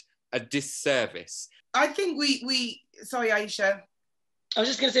represent a disservice. I think we sorry, Aisha. I was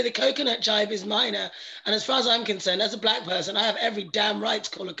just going to say the coconut jibe is minor. And as far as I'm concerned, as a Black person, I have every damn right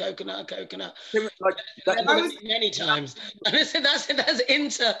to call a coconut a coconut. Many times. And that's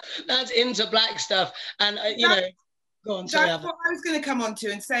into Black stuff. And, you know, go on. Sorry, that's what I was going to come on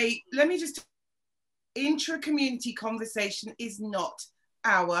to and say, let me just, intra-community conversation is not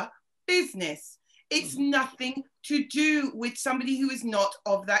our business. It's nothing to do with somebody who is not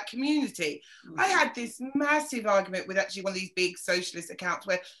of that community. I had this massive argument with actually one of these big socialist accounts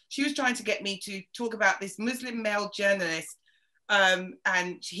where she was trying to get me to talk about this Muslim male journalist, and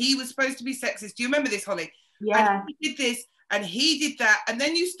he was supposed to be sexist. Do you remember this, Holly? Yeah. And he did this and he did that. And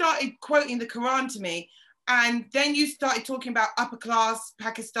then you started quoting the Quran to me. And then you started talking about upper class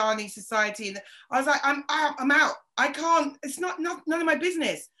Pakistani society. And I was like, I'm out. I can't, it's not none of my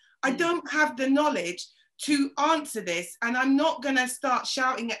business. I don't have the knowledge to answer this, and I'm not going to start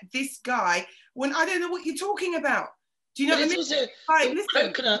shouting at this guy when I don't know what you're talking about. Do you know what I mean? Also, like, listen,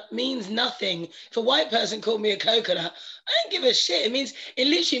 coconut means nothing. If a white person called me a coconut, I don't give a shit. It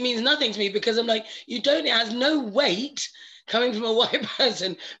literally means nothing to me, because I'm like, it has no weight coming from a white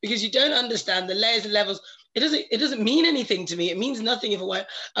person, because you don't understand the layers and levels. It doesn't mean anything to me. It means nothing if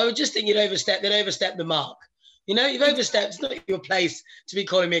I would just think they'd overstep the mark. You know, you've overstepped. It's not your place to be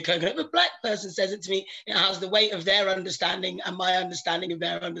calling me a coconut. If a black person says it to me, it has the weight of their understanding and my understanding of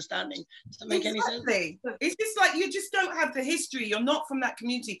their understanding. Does that make any sense? It's just like, you just don't have the history. You're not from that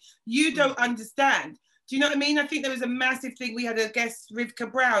community. You don't understand. Do you know what I mean? I think there was a massive thing. We had a guest,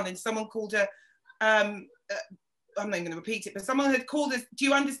 Rivka Brown, and someone called her, I'm not going to repeat it, but someone had called us, do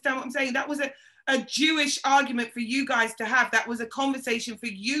you understand what I'm saying? That was a Jewish argument for you guys to have. That was a conversation for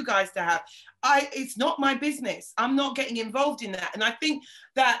you guys to have. It's not my business. I'm not getting involved in that. And I think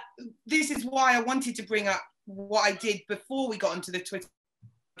that this is why I wanted to bring up what I did before we got onto the Twitter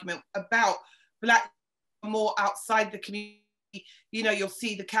argument about black more outside the community. You know, you'll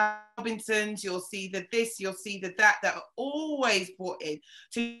see the Robinsons, you'll see the this, you'll see the that are always brought in.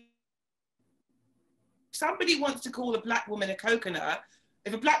 So somebody wants to call a black woman a coconut.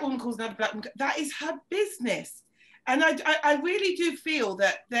 If a black woman calls another black woman, that is her business. And I really do feel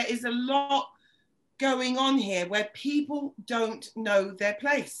that there is a lot going on here where people don't know their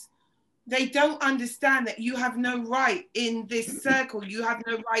place. They don't understand that you have no right in this circle. You have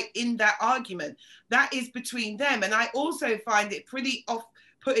no right in that argument. That is between them. And I also find it pretty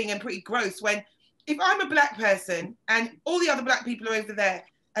off-putting and pretty gross when, if I'm a black person and all the other black people are over there,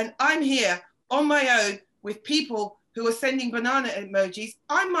 and I'm here on my own with people who are sending banana emojis,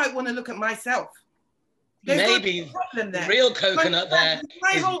 I might want to look at myself. Maybe the real coconut there.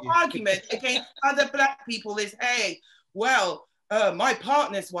 My whole argument against other black people is, hey, well, my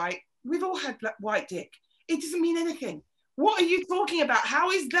partner's white. We've all had white dick. It doesn't mean anything. What are you talking about?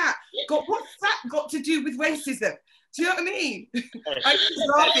 How is that? What's that got to do with racism? Do you know what I mean?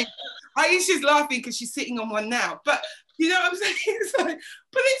 Aisha's laughing because she's sitting on one now. But you know what I'm saying? It's like,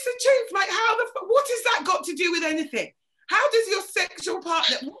 but it's the truth. Like, what has that got to do with anything? How does your sexual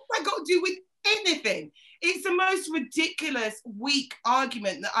partner, what's that got to do with anything? It's the most ridiculous, weak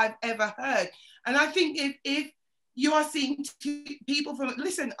argument that I've ever heard. And I think if you are seeing people from,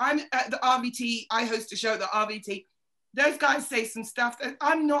 listen, I'm at the RVT, I host a show at the RVT. Those guys say some stuff that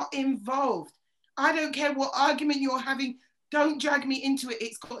I'm not involved. I don't care what argument you're having. Don't drag me into it.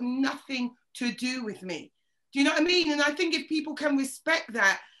 It's got nothing to do with me. Do you know what I mean? And I think if people can respect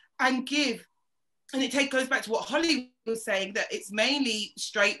that and give, and it goes back to what Holly was saying, that it's mainly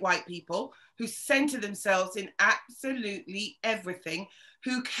straight white people who center themselves in absolutely everything,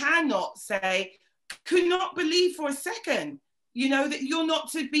 who cannot say, could not believe for a second, you know, that you're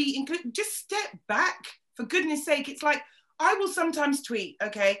not to be included. Just step back, for goodness sake. It's like, I will sometimes tweet,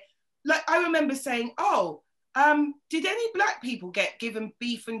 okay? Like, I remember saying, oh, did any black people get given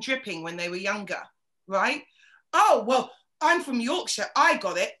beef and dripping when they were younger, right? Oh, well, I'm from Yorkshire, I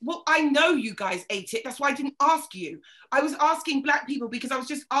got it. Well, I know you guys ate it. That's why I didn't ask you. I was asking black people because I was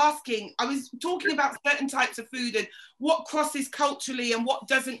just asking, I was talking about certain types of food and what crosses culturally and what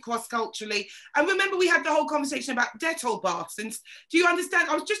doesn't cross culturally. And remember, we had the whole conversation about Dettol baths. And do you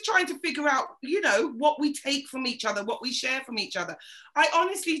understand? I was just trying to figure out, you know, what we take from each other, what we share from each other. I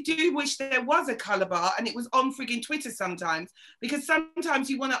honestly do wish there was a colour bar and it was on frigging Twitter sometimes, because sometimes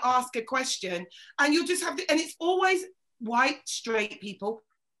you want to ask a question and you'll just have to, and it's always white, straight people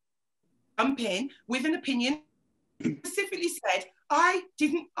jump in with an opinion, specifically said, I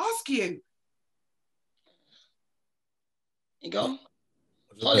didn't ask you. You go.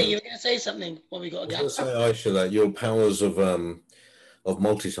 Holly, you were going to say something when we got a gap. I was going to say, Aisha, that your powers of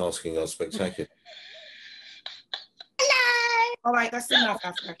multitasking are spectacular. Hello. All right, that's enough,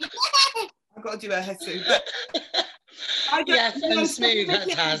 After. I've got to do a head suit. Yes, and smooth,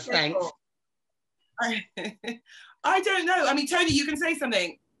 has, thanks. I don't know. I mean, Tony, you can say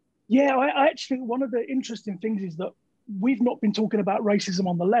something. Yeah, I actually think one of the interesting things is that we've not been talking about racism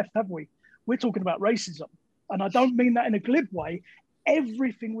on the left, have we? We're talking about racism. And I don't mean that in a glib way.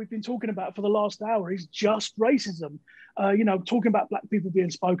 Everything we've been talking about for the last hour is just racism. You know, talking about black people being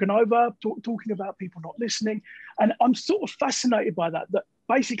spoken over, talking about people not listening. And I'm sort of fascinated by that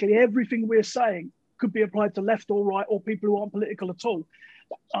basically everything we're saying could be applied to left or right or people who aren't political at all.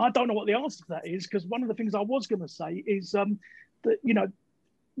 I don't know what the answer to that is, because one of the things I was going to say is that, you know,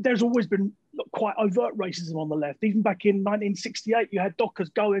 there's always been quite overt racism on the left. Even back in 1968, you had dockers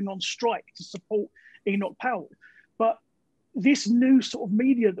going on strike to support Enoch Powell. But this new sort of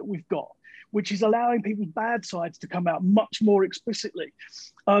media that we've got, which is allowing people's bad sides to come out much more explicitly.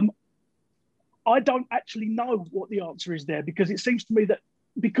 I don't actually know what the answer is there, because it seems to me that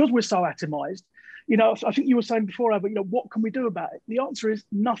because we're so atomized, you know, I think you were saying before, Albert, you know, what can we do about it? The answer is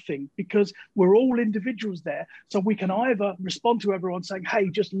nothing, because we're all individuals there. So we can either respond to everyone saying, hey,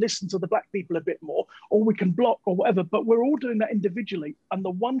 just listen to the black people a bit more, or we can block or whatever, but we're all doing that individually. And the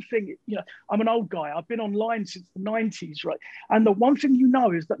one thing, you know, I'm an old guy, I've been online since the 90s, right? And the one thing you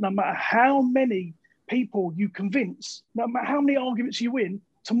know is that no matter how many people you convince, no matter how many arguments you win,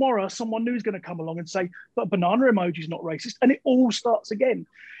 tomorrow someone new is going to come along and say, but banana emoji is not racist, and it all starts again.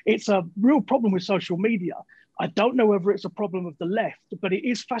 It's a real problem with social media. I don't know whether it's a problem of the left, but it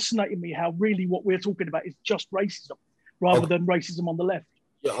is fascinating me how really what we're talking about is just racism rather than racism on the left.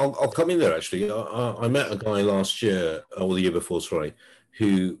 Yeah, I'll come in there actually. I met a guy last year, or the year before, sorry,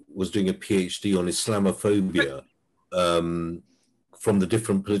 who was doing a PhD on Islamophobia from the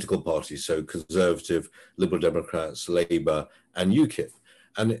different political parties, so Conservative, Liberal Democrats, Labour, and UKIP.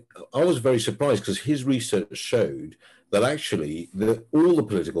 And I was very surprised because his research showed that actually all the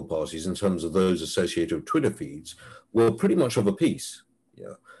political parties, in terms of those associated with Twitter feeds, were pretty much of a piece.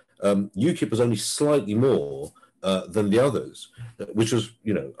 Yeah, UKIP was only slightly more than the others, which was,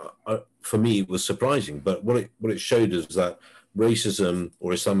 you know, for me, it was surprising. But what it showed is that racism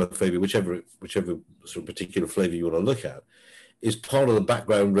or Islamophobia, whichever sort of particular flavour you want to look at, is part of the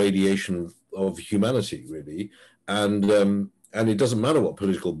background radiation of humanity, really, and it doesn't matter what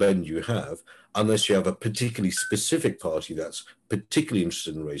political bend you have, unless you have a particularly specific party that's particularly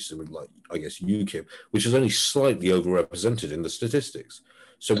interested in racism, like, I guess, UKIP, which is only slightly overrepresented in the statistics.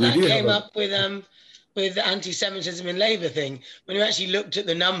 So that came up with the anti-Semitism in Labour thing. When you actually looked at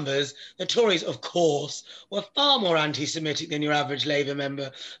the numbers, the Tories, of course, were far more anti-Semitic than your average Labour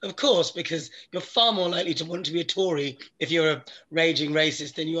member. Of course, because you're far more likely to want to be a Tory if you're a raging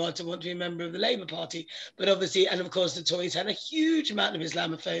racist than you are to want to be a member of the Labour Party. But obviously, and of course, the Tories had a huge amount of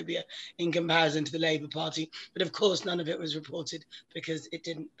Islamophobia in comparison to the Labour Party. But of course, none of it was reported because it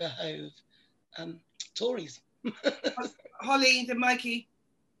didn't behove Tories. Holly, then Mikey.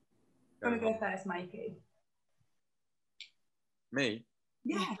 I'm gonna go first, Mikey. Me?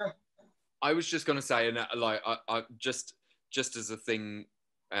 Yeah. I was just gonna say, and like, I just as a thing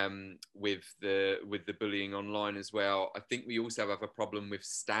with the bullying online as well. I think we also have a problem with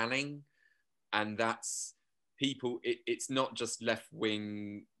stanning, and that's people. It's not just left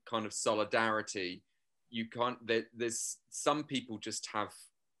wing kind of solidarity. You can't. There's some people just have.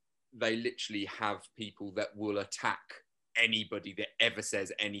 They literally have people that will attack anybody that ever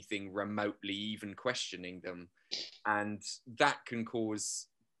says anything remotely even questioning them, and that can cause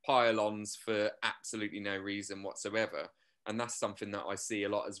pile-ons for absolutely no reason whatsoever. And that's something that I see a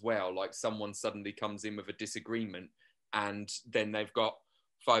lot as well. Like, someone suddenly comes in with a disagreement, and then they've got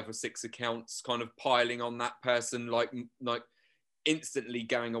 5 or 6 accounts kind of piling on that person, like instantly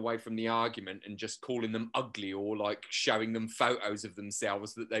going away from the argument and just calling them ugly, or like showing them photos of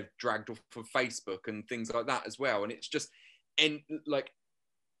themselves that they've dragged off of Facebook and things like that as well. And it's just, and like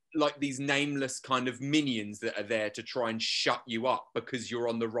these nameless kind of minions that are there to try and shut you up because you're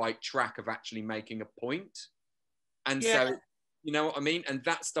on the right track of actually making a point. And so, you know what I mean? And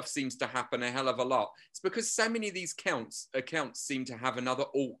that stuff seems to happen a hell of a lot. It's because so many of these accounts seem to have another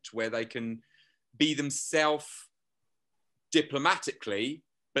alt where they can be themselves diplomatically,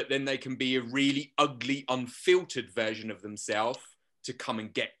 but then they can be a really ugly, unfiltered version of themselves to come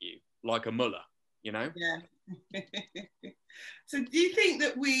and get you, like a mullah, you know? Yeah. So do you think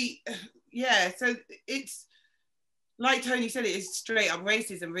that so it's, like Tony said, it is straight up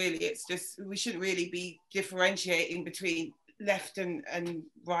racism, really. It's just, we shouldn't really be differentiating between left and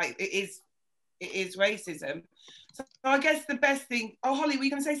right. It is racism. So I guess the best thing, oh, Holly, were you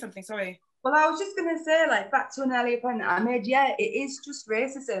going to say something? Sorry. Well, I was just going to say, like, back to an earlier point that I made, yeah, it is just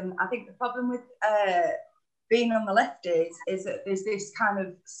racism. I think the problem with being on the left is that there's this kind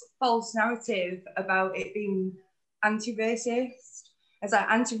of false narrative about it being anti-racist. As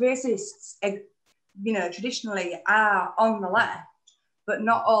like, anti-racists, you know, traditionally are on the left, but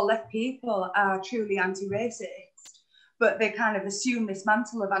not all left people are truly anti-racist. But they kind of assume this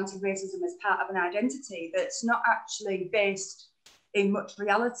mantle of anti-racism as part of an identity that's not actually based in much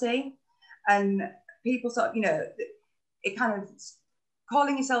reality. And people sort of, you know, it kind of,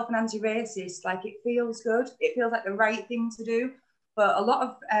 calling yourself an anti-racist, like, it feels good. It feels like the right thing to do. But a lot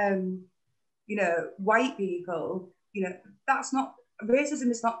of, you know, white people, you know, that's not,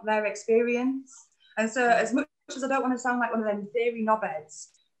 racism is not their experience. And so as much as I don't want to sound like one of them theory knobheads,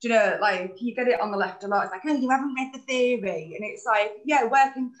 do you know, like, you get it on the left a lot. It's like, oh, you haven't read the theory. And it's like, yeah,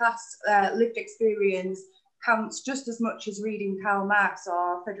 working class lived experience, counts just as much as reading Karl Marx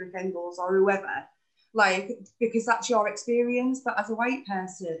or Friedrich Engels or whoever, like, because that's your experience. But as a white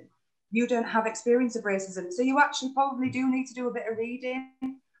person, you don't have experience of racism. So you actually probably do need to do a bit of reading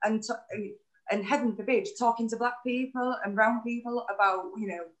and heaven forbid, talking to Black people and brown people about, you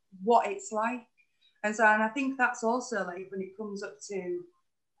know, what it's like. And I think that's also, like, when it comes up to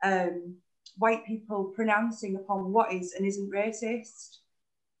white people pronouncing upon what is and isn't racist,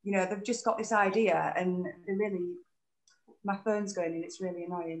 you know, they've just got this idea and they really, my phone's going and it's really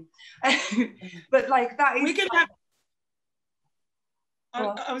annoying. But like that is...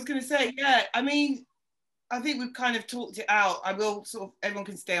 I was going to say, yeah, I mean, I think we've kind of talked it out. I will sort of, everyone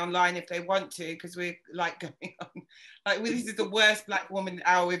can stay online if they want to, because we're like going on. Like, this is the worst Black woman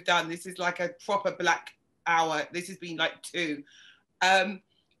hour we've done. This is like a proper Black hour. This has been like 2.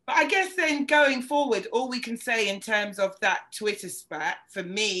 But I guess then going forward, all we can say in terms of that Twitter spat, for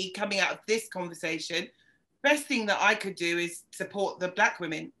me, coming out of this conversation, best thing that I could do is support the Black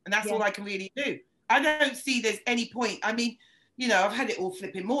women. And that's all I can really do. I don't see there's any point. I mean, you know, I've had it all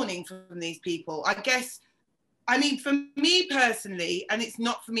flipping morning from these people. I guess, I mean, for me personally, and it's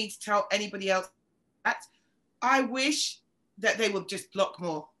not for me to tell anybody else that, I wish that they would just block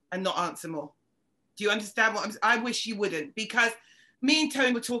more and not answer more. Do you understand what I wish you wouldn't, because me and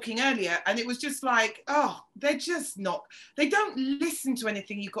Tony were talking earlier and it was just like, oh, they're just not, they don't listen to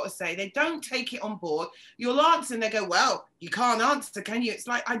anything you've got to say. They don't take it on board. You'll answer and they go, well, you can't answer, can you? It's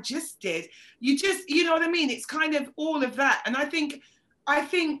like, I just did. You just, you know what I mean? It's kind of all of that. And I think,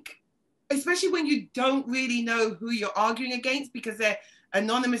 especially when you don't really know who you're arguing against because they're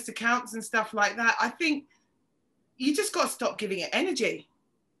anonymous accounts and stuff like that, I think you just got to stop giving it energy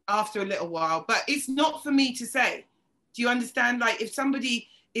after a little while. But it's not for me to say. Do you understand? Like, if somebody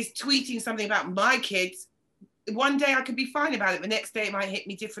is tweeting something about my kids, one day I could be fine about it. The next day it might hit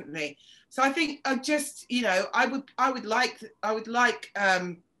me differently. So I think I just, you know, I would like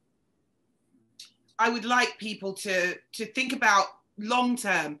people to think about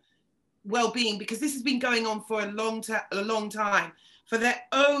long-term well-being, because this has been going on for a long time, for their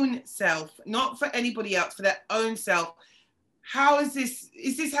own self, not for anybody else, for their own self. How is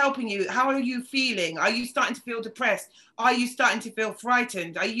this helping you? How are you feeling? Are you starting to feel depressed? Are you starting to feel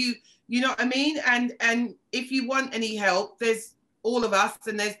frightened? Are you know what I mean? And if you want any help, there's all of us,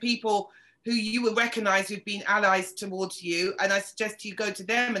 and there's people who you will recognize who've been allies towards you. And I suggest you go to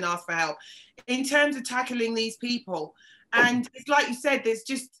them and ask for help in terms of tackling these people. And it's like you said,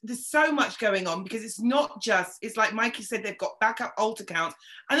 there's so much going on, because it's not just, it's like Mikey said, they've got backup alt accounts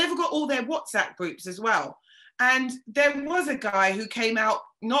and they've got all their WhatsApp groups as well. And there was a guy who came out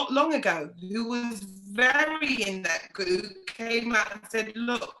not long ago who was very in that group, came out and said,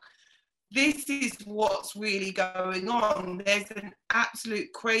 look, this is what's really going on. There's an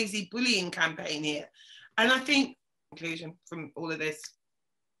absolute crazy bullying campaign here. And I think, conclusion from all of this.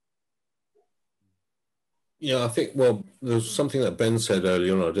 Yeah, I think, well, there's something that Ben said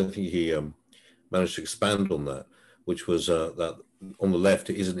earlier on. I don't think he managed to expand on that, which was that on the left,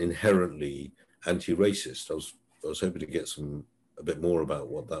 it isn't inherently anti-racist. I was hoping to get a bit more about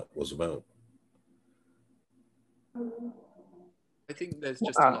what that was about. I think there's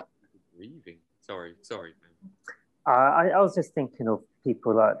just a lot of grieving. Sorry. I was just thinking of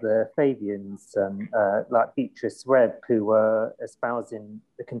people like the Fabians and like Beatrice Webb, who were espousing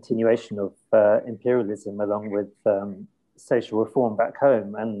the continuation of imperialism along with social reform back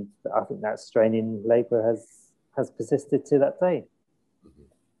home, and I think that strain in Labour has persisted to that day.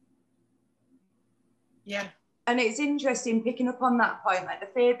 Yeah. And it's interesting picking up on that point, like the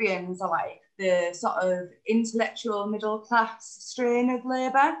Fabians are like the sort of intellectual middle class strain of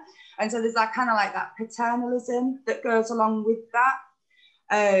Labour. And so there's that kind of like that paternalism that goes along with that.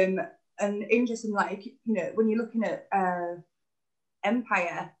 And interesting, like, you know, when you're looking at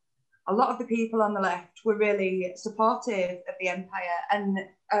Empire, a lot of the people on the left were really supportive of the Empire, and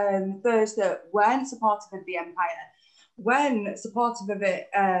those that weren't supportive of the Empire weren't supportive of it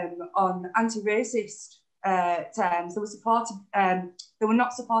on anti-racist terms. They were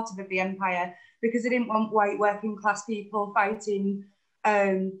not supportive of the Empire because they didn't want white working class people fighting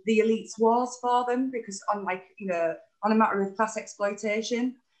the elites' wars for them, because on, like, you know, on a matter of class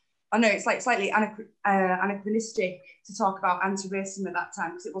exploitation. I know it's like slightly anachronistic to talk about anti-racism at that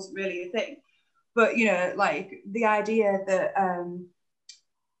time because it wasn't really a thing. But, you know, like the idea that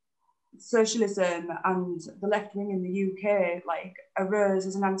socialism and the left wing in the UK like arose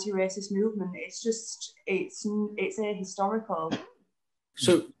as an anti-racist movement, it's ahistorical.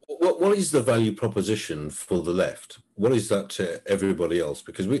 So what is the value proposition for the left? What is that to everybody else?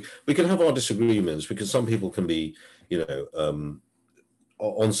 Because we can have our disagreements, because some people can be, you know,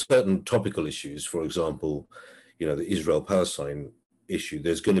 on certain topical issues, for example, you know, the Israel-Palestine issue,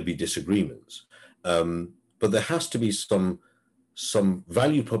 there's going to be disagreements, but there has to be some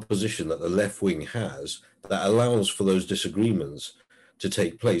value proposition that the left wing has that allows for those disagreements to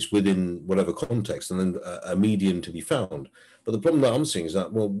take place within whatever context, and then a median to be found. But the problem that I'm seeing is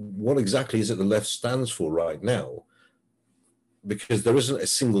that, well, what exactly is it the left stands for right now? Because there isn't a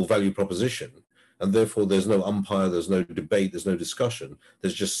single value proposition, and therefore there's no umpire, there's no debate, there's no discussion.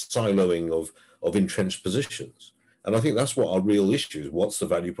 There's just siloing of entrenched positions. And I think that's what our real issue is. What's the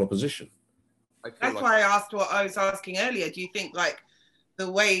value proposition? That's why I asked what I was asking earlier. Do you think like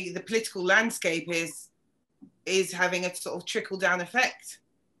the way the political landscape is having a sort of trickle down effect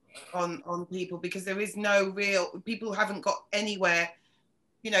on people, because there is no real, people haven't got anywhere,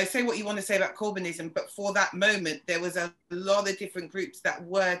 you know, say what you want to say about Corbynism, but for that moment, there was a lot of different groups that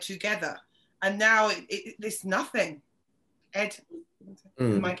were together. And now it's nothing. Ed?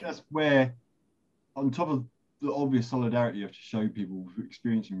 That's where, on top of the obvious solidarity you have to show people who are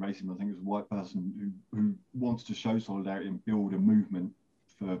experiencing racism, I think as a white person who wants to show solidarity and build a movement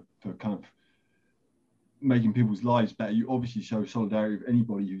for kind of making people's lives better, you obviously show solidarity with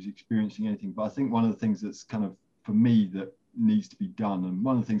anybody who's experiencing anything. But I think one of the things that's kind of, for me, that needs to be done, and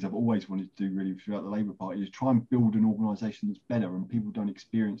one of the things I've always wanted to do really throughout the Labour Party, is try and build an organisation that's better, and people don't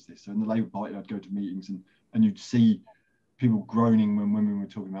experience this. So in the Labour Party, I'd go to meetings and you'd see people groaning when women were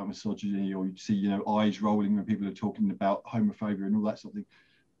talking about misogyny, or you'd see, you know, eyes rolling when people are talking about homophobia and all that sort of thing.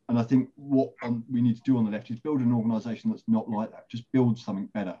 And I think what we need to do on the left is build an organisation that's not like that. Just build something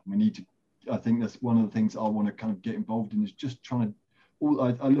better. We need to, I think that's one of the things I want to kind of get involved in, is just trying to,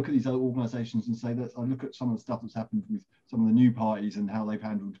 I look at these other organisations and say that, I look at some of the stuff that's happened with some of the new parties and how they've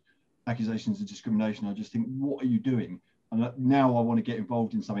handled accusations of discrimination. I just think, what are you doing? And now I want to get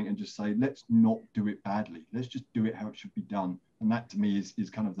involved in something and just say, let's not do it badly. Let's just do it how it should be done. And that to me is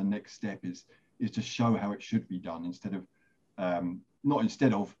kind of the next step, is to show how it should be done, instead of, not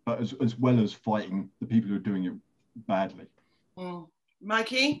instead of, but as well as fighting the people who are doing it badly.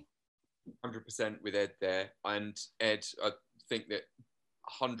 Mikey? 100% with Ed there. And Ed, I think that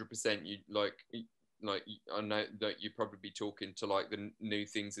 100% you like I know that you probably be talking to like the new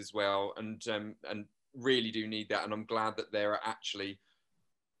things as well, and really do need that. And I'm glad that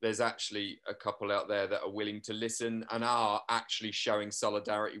there's actually a couple out there that are willing to listen and are actually showing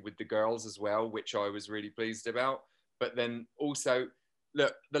solidarity with the girls as well, which I was really pleased about. But then also,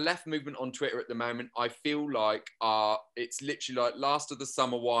 look, the left movement on Twitter at the moment, I feel like it's literally like last of the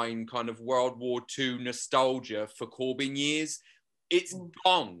summer wine kind of World War II nostalgia for Corbyn years. It's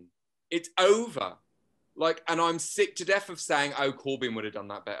gone. It's over. Like, and I'm sick to death of saying, oh, Corbyn would have done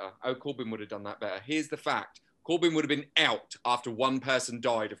that better. Oh, Corbyn would have done that better. Here's the fact. Corbyn would have been out after one person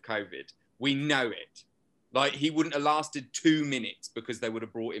died of COVID. We know it. Like, he wouldn't have lasted 2 minutes because they would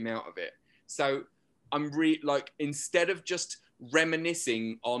have brought him out of it. So I'm like, instead of just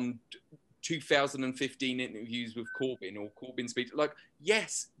reminiscing on 2015 interviews with Corbyn or Corbyn speech, like,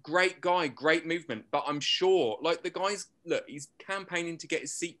 yes, great guy, great movement, but I'm sure, like, the guy's, look, he's campaigning to get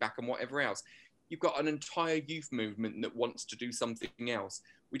his seat back and whatever else. You've got an entire youth movement that wants to do something else.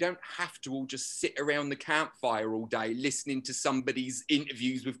 We don't have to all just sit around the campfire all day listening to somebody's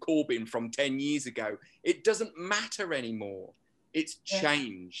interviews with Corbyn from 10 years ago. It doesn't matter anymore. It's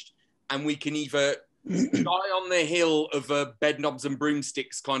changed. And we can either die on the hill of a bed knobs and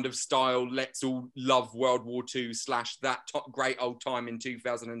broomsticks kind of style, let's all love World War II / that great old time in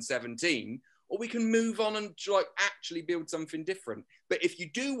 2017, or we can move on and like actually build something different. But if you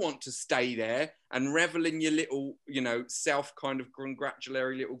do want to stay there and revel in your little, you know, self kind of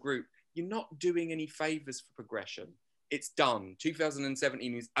congratulatory little group, you're not doing any favors for progression. It's done.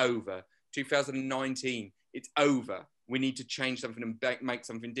 2017 is over. 2019, it's over. We need to change something and make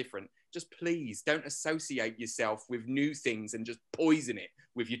something different. Just please don't associate yourself with new things and just poison it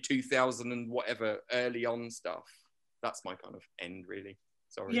with your 2000 and whatever early on stuff. That's my kind of end, really.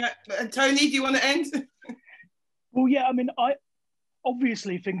 Sorry. Yeah, Tony, do you want to end? Well, yeah, I mean,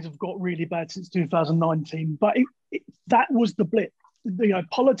 obviously things have got really bad since 2019, but that was the blip. You know,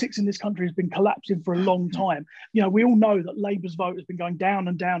 politics in this country has been collapsing for a long time. You know, we all know that Labour's vote has been going down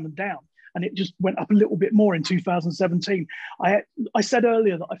and down and down, and it just went up a little bit more in 2017. I said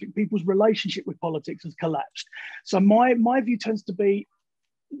earlier that I think people's relationship with politics has collapsed. So my view tends to be,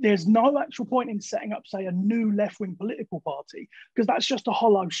 there's no actual point in setting up, say, a new left-wing political party, because that's just a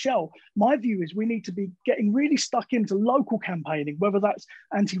hollow shell. My view is we need to be getting really stuck into local campaigning, whether that's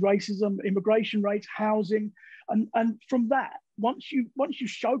anti-racism, immigration rates, housing, And from that, once you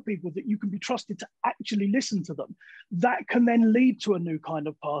show people that you can be trusted to actually listen to them, that can then lead to a new kind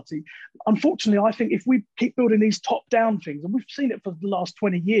of party. Unfortunately, I think if we keep building these top-down things, and we've seen it for the last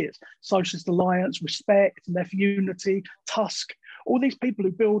 20 years, Socialist Alliance, Respect, Left Unity, Tusk, all these people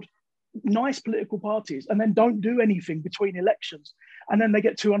who build nice political parties and then don't do anything between elections, and then they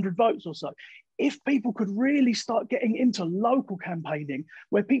get 200 votes or so. If people could really start getting into local campaigning,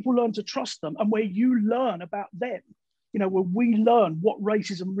 where people learn to trust them and where you learn about them, you know, where we learn what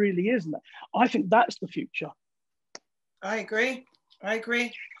racism really is, and I think that's the future. I agree. I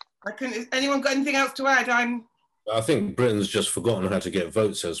couldn't. Has anyone got anything else to add? I think Britain's just forgotten how to get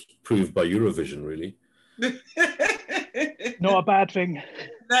votes, as proved by Eurovision, really. Not a bad thing.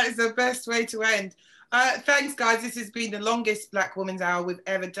 That is the best way to end. Thanks, guys. This has been the longest Black Woman's Hour we've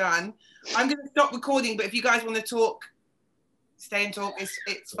ever done. I'm going to stop recording, but if you guys want to talk, stay and talk.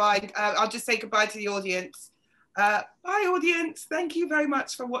 It's fine. I'll just say goodbye to the audience. Bye, audience. Thank you very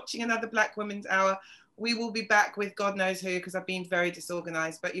much for watching another Black Women's Hour. We will be back with God knows who, because I've been very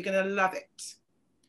disorganized, but you're going to love it.